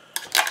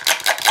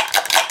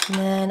 And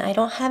then I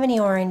don't have any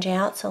orange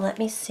out, so let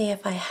me see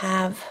if I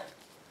have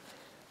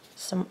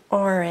some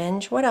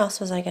orange. What else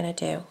was I going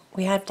to do?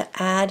 We had to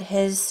add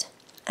his,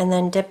 and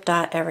then dip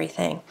dot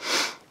everything.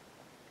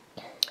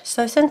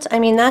 So since, I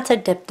mean, that's a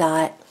dip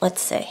dot,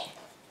 let's see.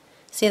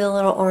 See the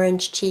little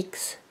orange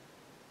cheeks?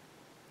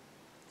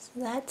 So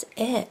that's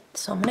it.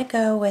 So I'm going to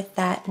go with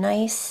that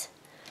nice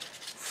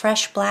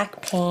fresh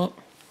black paint,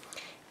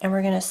 and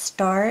we're going to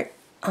start,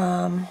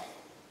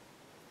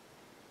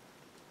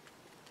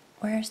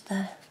 where's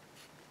the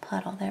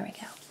puddle? There we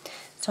go.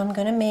 So I'm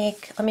going to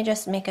make, let me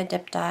just make a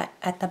dip dot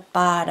at the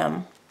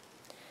bottom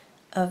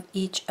of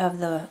each of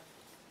the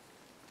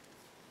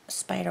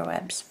spider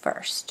webs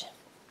first.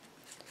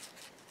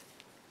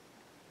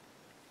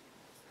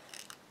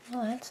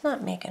 Well, that's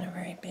not making a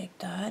very big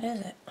dot,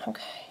 is it?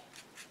 Okay.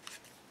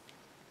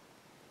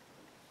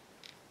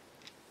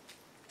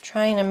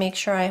 Trying to make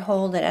sure I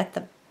hold it at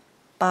the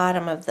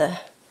bottom of the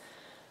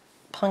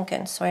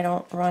pumpkin so I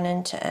don't run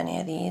into any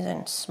of these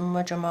and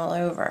smudge them all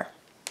over.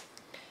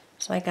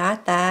 So I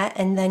got that,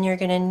 and then you're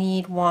going to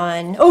need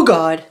one, oh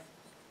God!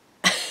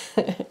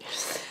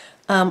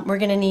 We're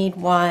going to need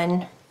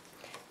one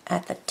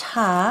at the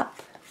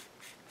top.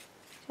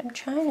 I'm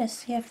trying to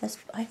see if this,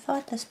 I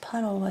thought this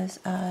puddle was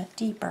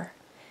deeper.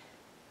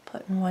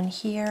 Putting one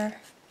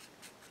here.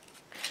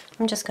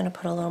 I'm just going to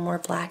put a little more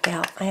black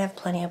out. I have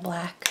plenty of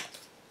black.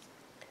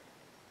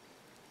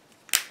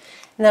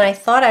 And then I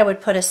thought I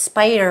would put a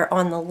spider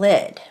on the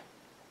lid.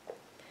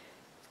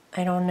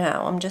 I don't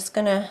know. I'm just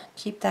going to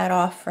keep that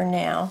off for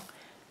now.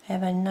 I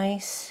have a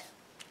nice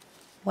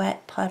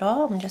wet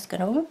puddle. I'm just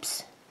going to,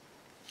 oops,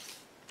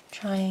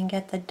 try and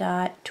get the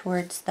dot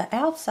towards the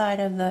outside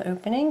of the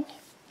opening.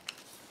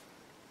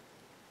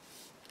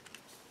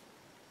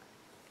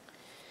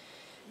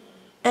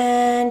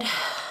 And,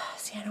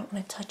 see, I don't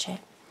want to touch it.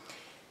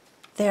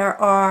 There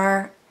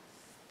are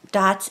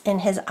dots in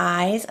his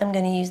eyes. I'm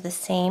going to use the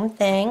same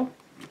thing.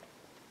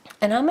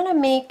 And I'm going to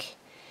make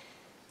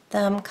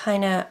them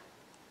kind of,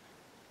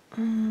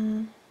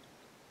 I'm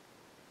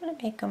going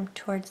to make them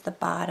towards the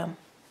bottom.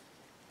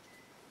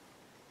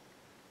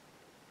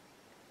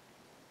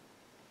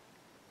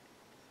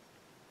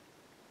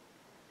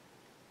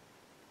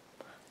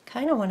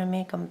 Kind of want to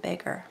make them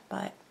bigger,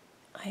 but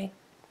I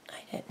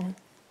didn't.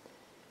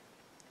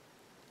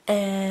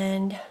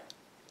 And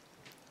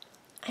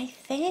I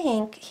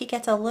think he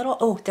gets a little,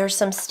 oh, there's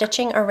some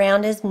stitching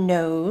around his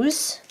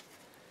nose.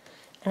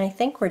 And I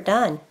think we're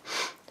done.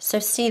 So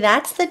see,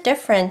 that's the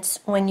difference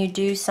when you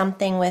do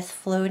something with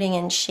floating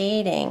and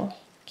shading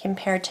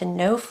compared to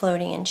no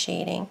floating and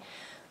shading.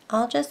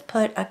 I'll just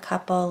put a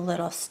couple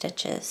little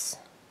stitches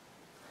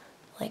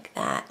like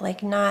that,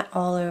 like not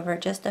all over,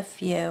 just a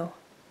few.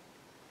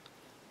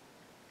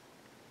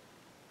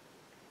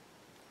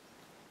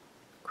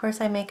 Of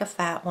course I make a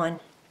fat one.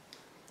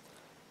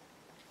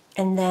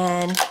 And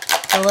then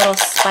the little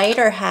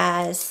spider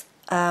has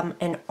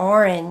an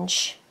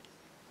orange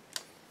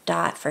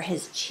dot for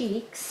his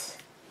cheeks.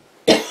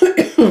 I'm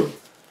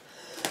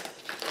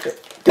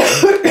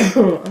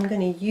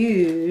going to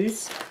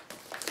use,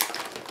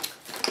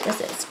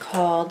 this is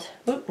called,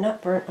 oop,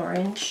 not burnt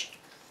orange.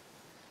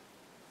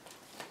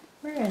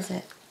 Where is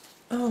it?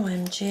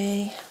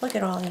 OMG, look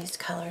at all these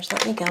colors.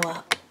 Let me go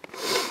up.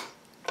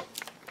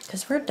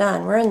 Because we're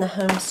done. We're in the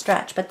home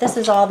stretch. But this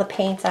is all the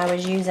paints I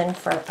was using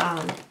for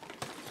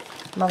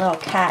my little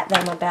cat that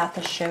I'm about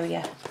to show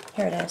you.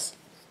 Here it is.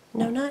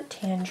 No, not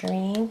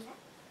tangerine.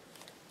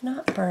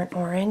 Not burnt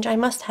orange. I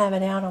must have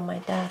it out on my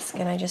desk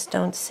and I just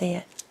don't see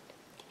it.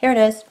 Here it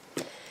is.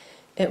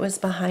 It was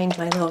behind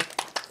my little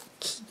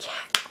key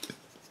cat.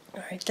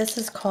 Alright, this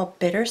is called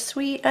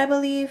bittersweet, I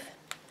believe.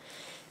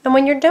 And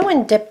when you're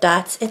doing dip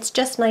dots, it's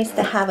just nice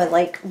to have a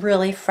like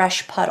really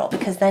fresh puddle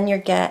because then you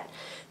get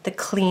the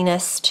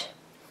cleanest.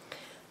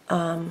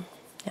 Now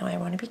I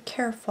want to be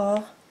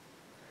careful.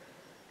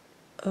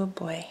 Oh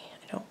boy,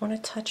 I don't want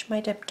to touch my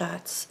dip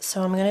dots.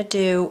 So I'm going to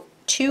do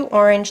 2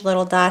 orange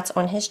little dots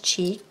on his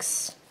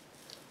cheeks.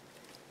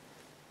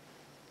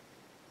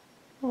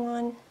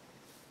 1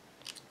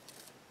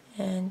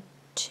 and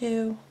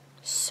 2.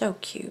 So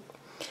cute.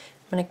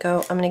 I'm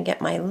going to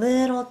get my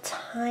little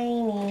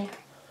tiny,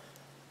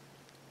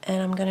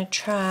 and I'm going to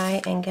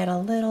try and get a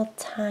little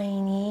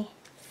tiny,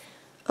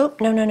 oh,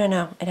 no, no, no,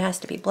 no. It has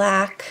to be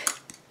black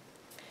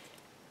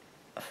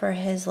for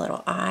his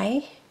little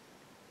eye.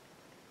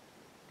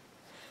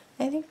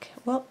 I think,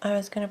 well, I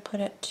was going to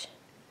put it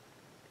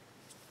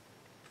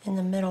in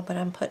the middle, but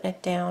I'm putting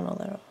it down a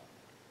little.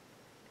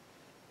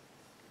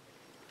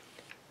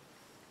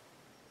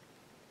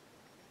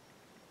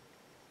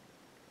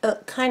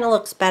 It kind of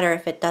looks better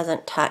if it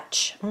doesn't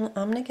touch. I'm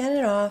going to get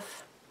it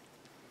off.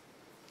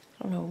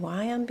 I don't know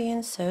why I'm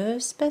being so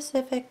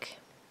specific,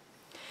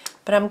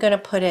 but I'm going to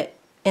put it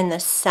in the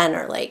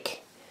center,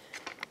 like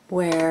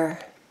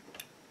where,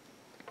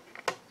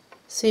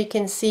 so you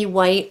can see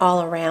white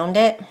all around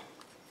it.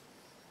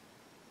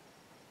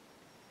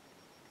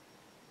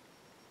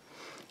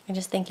 I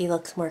just think he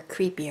looks more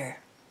creepier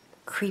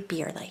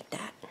like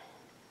that.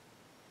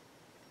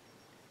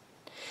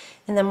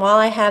 And then while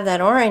I have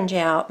that orange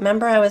out,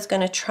 remember I was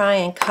going to try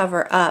and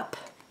cover up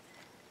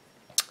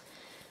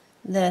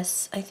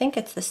this. I think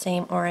it's the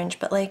same orange,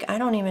 but like I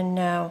don't even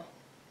know.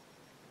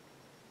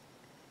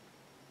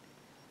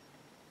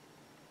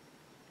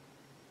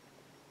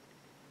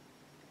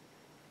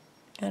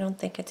 I don't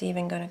think it's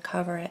even going to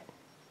cover it.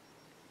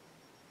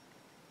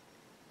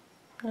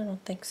 I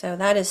don't think so.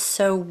 That is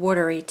so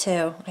watery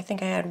too. I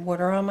think I had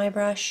water on my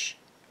brush.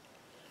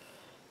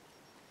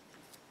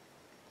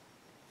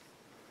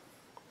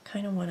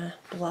 Kind of want to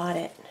blot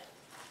it.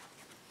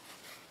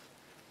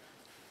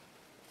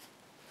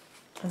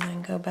 And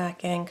then go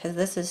back in because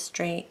this is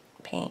straight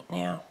paint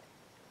now.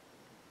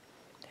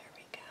 There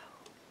we go.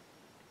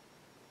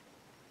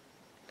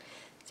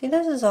 See,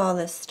 this is all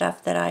this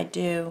stuff that I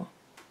do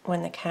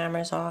when the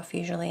camera's off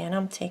usually, and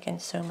I'm taking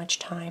so much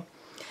time.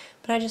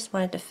 But I just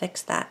wanted to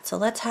fix that. So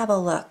let's have a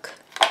look.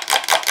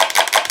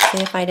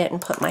 See if I didn't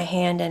put my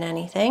hand in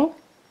anything.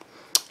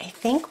 I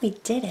think we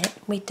did it.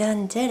 We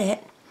done did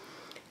it.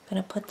 I'm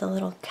going to put the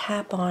little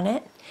cap on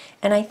it.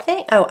 And I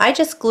think, oh, I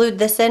just glued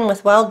this in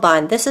with Weld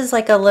Bond. This is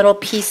like a little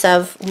piece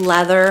of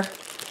leather.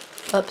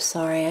 Oops,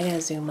 sorry, I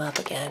gotta zoom up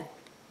again.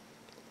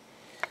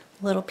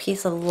 Little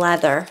piece of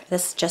leather.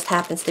 This just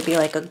happens to be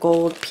like a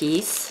gold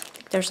piece.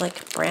 There's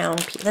like a brown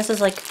piece. This is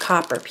like a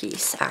copper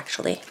piece,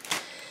 actually.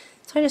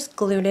 So I just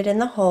glued it in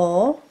the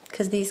hole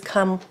because these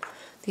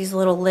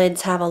little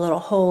lids have a little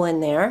hole in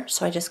there.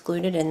 So I just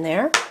glued it in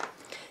there.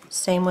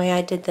 Same way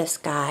I did this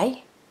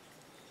guy.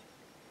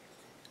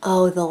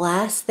 Oh, the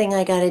last thing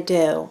I gotta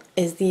do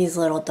is these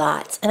little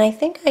dots. And I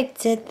think I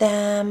did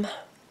them,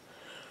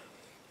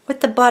 with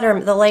the butter,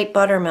 the light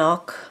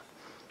buttermilk.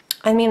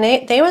 I mean,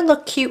 they would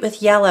look cute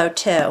with yellow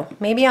too.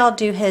 Maybe I'll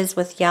do his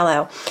with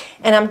yellow.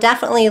 And I'm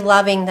definitely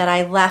loving that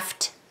I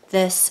left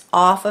this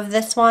off of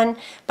this one,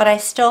 but I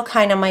still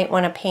kind of might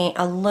want to paint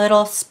a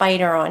little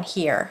spider on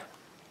here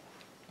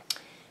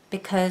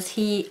because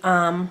he's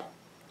all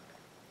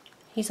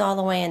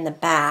the way in the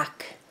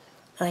back.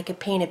 And I could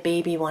paint a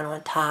baby one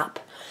on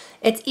top.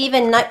 It's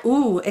even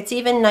it's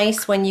even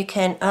nice when you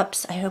can,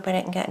 oops, I hope I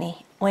didn't get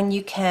any, when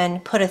you can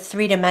put a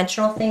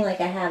three-dimensional thing,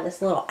 like I have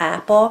this little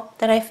apple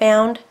that I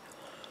found.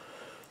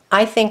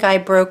 I think I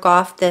broke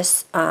off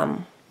this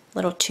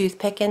little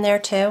toothpick in there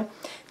too,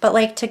 but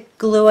like to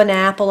glue an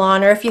apple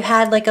on, or if you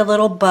had like a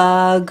little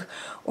bug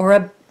or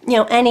a, you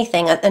know,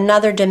 anything,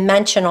 another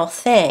dimensional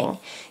thing,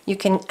 you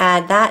can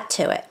add that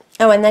to it.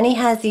 Oh, and then he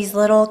has these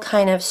little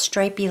kind of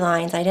stripy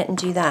lines. I didn't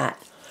do that.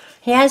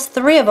 He has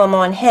 3 of them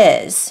on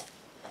his.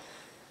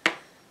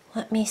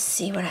 Let me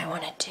see what I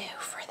want to do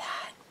for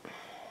that.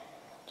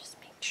 Just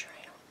make sure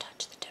I don't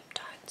touch the dip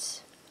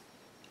dots.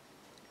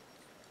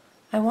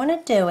 I want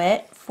to do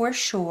it for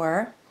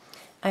sure.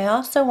 I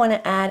also want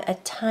to add a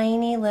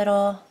tiny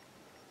little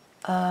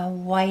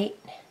white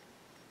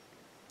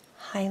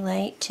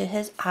highlight to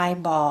his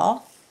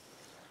eyeball.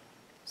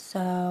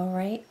 So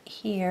right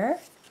here.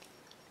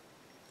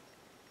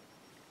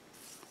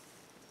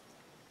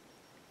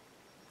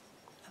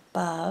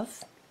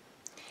 Above.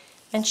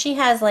 And she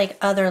has like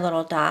other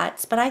little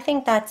dots, but I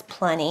think that's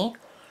plenty.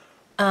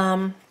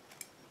 The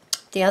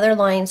other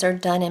lines are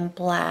done in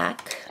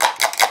black.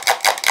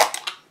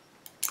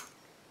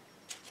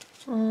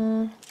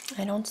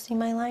 I don't see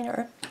my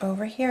liner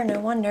over here, no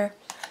wonder.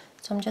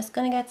 So I'm just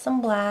going to get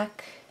some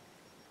black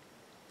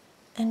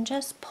and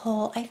just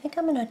pull. I think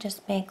I'm going to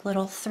just make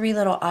 3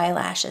 little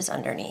eyelashes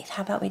underneath.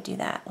 How about we do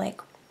that? Like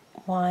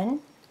 1,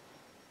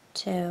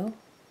 2,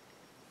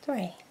 3.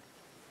 I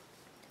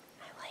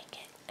like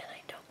it, and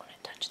I don't want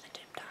to touch the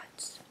dip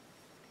dots.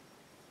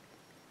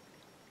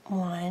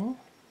 1,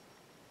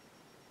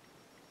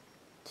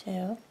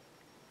 2.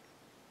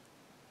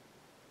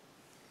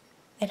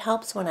 It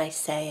helps when I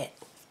say it.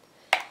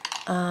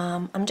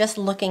 I'm just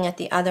looking at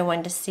the other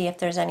one to see if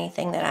there's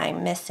anything that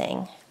I'm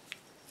missing.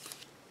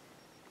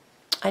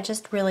 I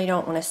just really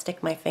don't want to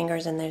stick my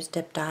fingers in those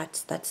dip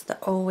dots. That's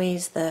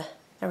always the,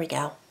 there we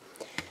go.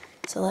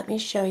 So let me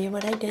show you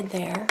what I did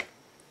there.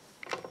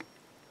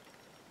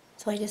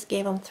 So I just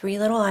gave them 3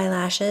 little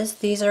eyelashes.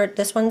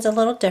 This one's a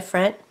little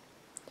different.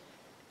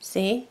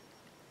 See?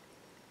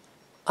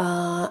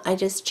 I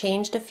just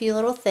changed a few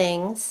little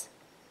things.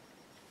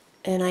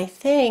 And I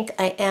think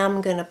I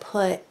am going to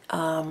put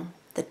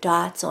the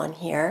dots on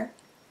here.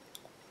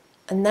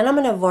 And then I'm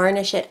going to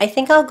varnish it. I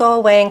think I'll go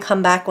away and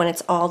come back when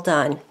it's all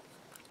done.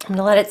 I'm going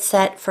to let it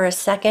set for a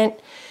second.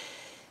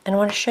 And I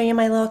want to show you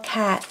my little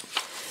cat.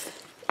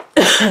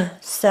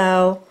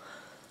 So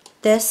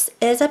this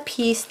is a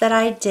piece that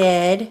I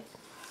did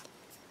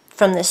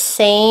from the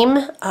same,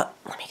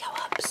 let me go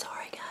up,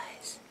 sorry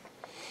guys.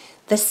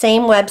 The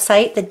same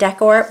website, the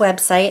DecoArt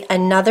website,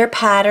 another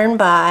pattern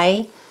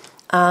by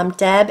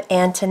Deb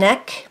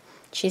Antonek.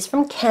 She's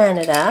from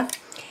Canada,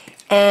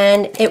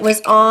 and it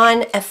was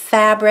on a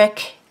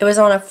fabric. It was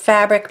on a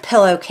fabric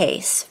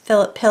pillowcase,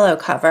 pillow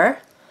cover.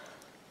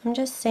 I'm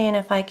just seeing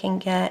if I can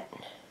get.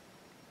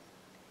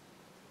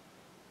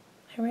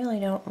 I really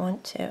don't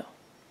want to.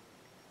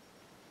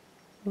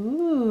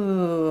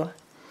 Ooh.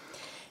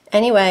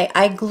 Anyway,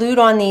 I glued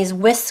on these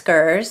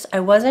whiskers. I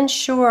wasn't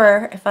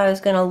sure if I was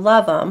going to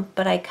love them,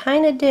 but I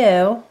kind of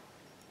do.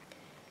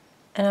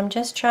 And I'm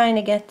just trying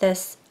to get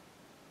this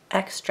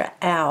extra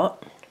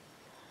out,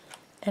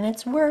 and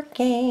it's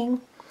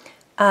working.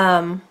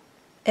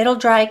 It'll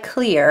dry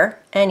clear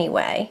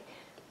anyway,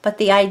 but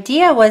the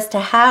idea was to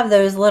have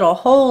those little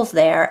holes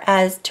there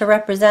as to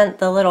represent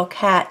the little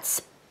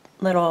cat's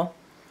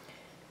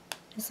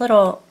these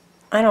little,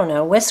 I don't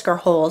know, whisker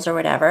holes or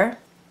whatever,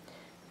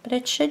 but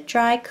it should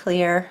dry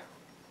clear.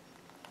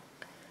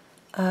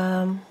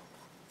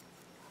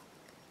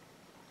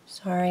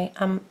 Sorry,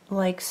 I'm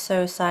like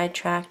so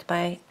sidetracked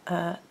by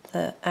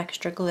the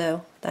extra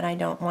glue that I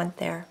don't want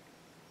there.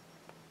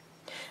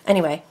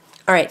 Anyway,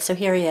 alright, so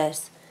here he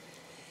is.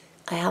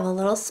 I have a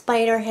little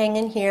spider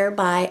hanging here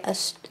by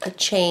a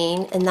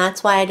chain, and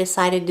that's why I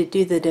decided to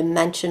do the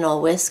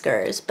dimensional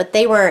whiskers, but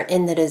they weren't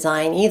in the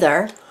design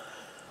either.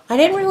 I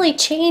didn't really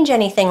change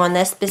anything on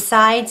this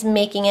besides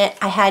making it,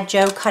 I had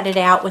Joe cut it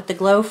out with the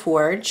Glow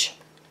Forge,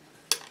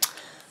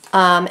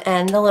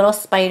 and the little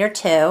spider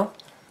too.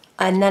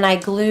 And then I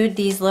glued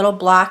these little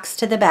blocks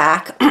to the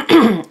back.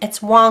 It's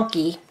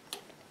wonky,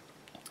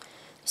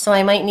 so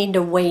I might need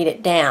to weight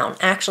it down.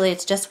 Actually,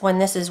 it's just when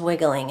this is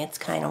wiggling, it's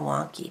kind of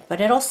wonky, but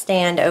it'll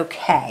stand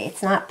okay.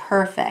 It's not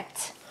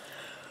perfect.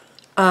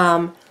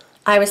 I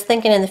was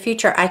thinking in the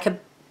future I could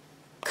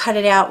cut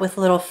it out with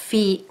little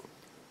feet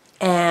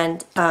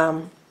and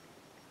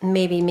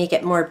maybe make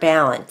it more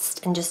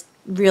balanced, and just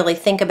really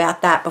think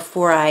about that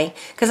before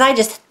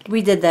because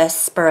we did this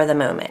spur of the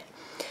moment.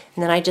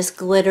 And then I just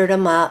glittered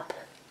him up.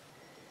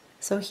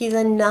 So he's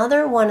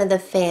another one of the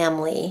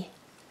family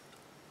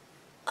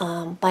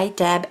by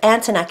Deb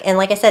Antonuck. And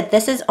like I said,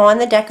 this is on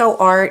the Deco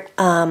Art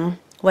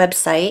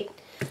website.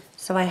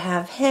 So I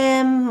have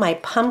him. My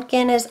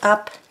pumpkin is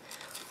up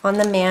on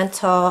the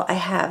mantle. I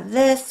have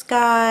this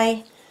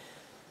guy.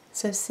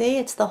 So see,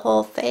 it's the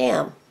whole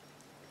fam.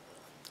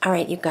 All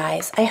right, you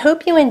guys, I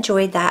hope you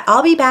enjoyed that.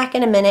 I'll be back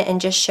in a minute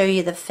and just show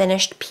you the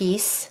finished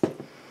piece.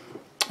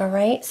 All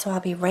right, so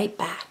I'll be right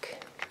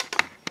back.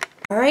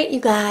 All right, you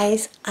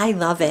guys, I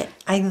love it.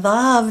 I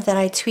love that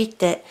I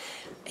tweaked it.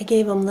 I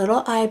gave him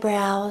little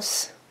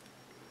eyebrows.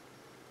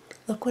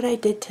 Look what I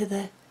did to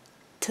the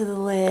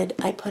lid.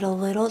 I put a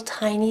little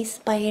tiny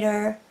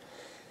spider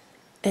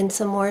and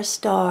some more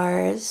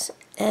stars,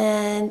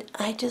 and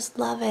I just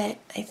love it.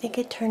 I think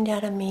it turned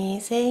out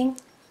amazing.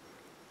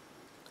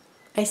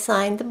 I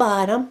signed the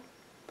bottom.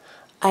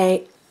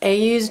 I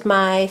used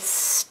my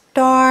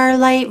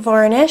Starlight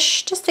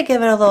varnish just to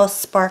give it a little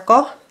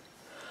sparkle,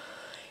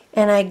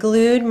 and I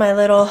glued my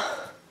little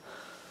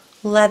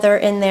leather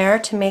in there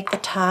to make the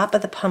top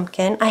of the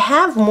pumpkin. I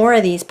have more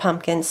of these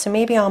pumpkins, so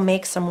maybe I'll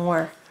make some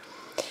more.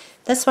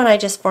 This one I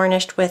just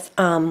varnished with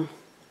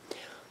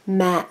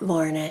matte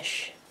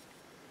varnish.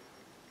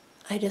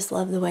 I just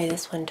love the way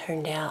this one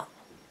turned out.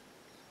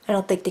 I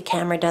don't think the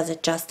camera does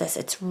it justice.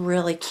 It's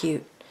really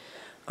cute.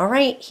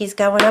 Alright, he's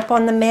going up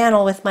on the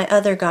mantle with my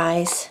other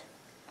guys.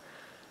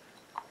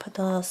 Put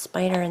the little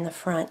spider in the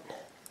front.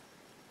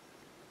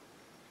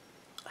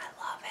 I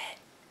love it.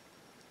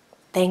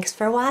 Thanks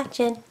for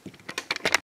watching.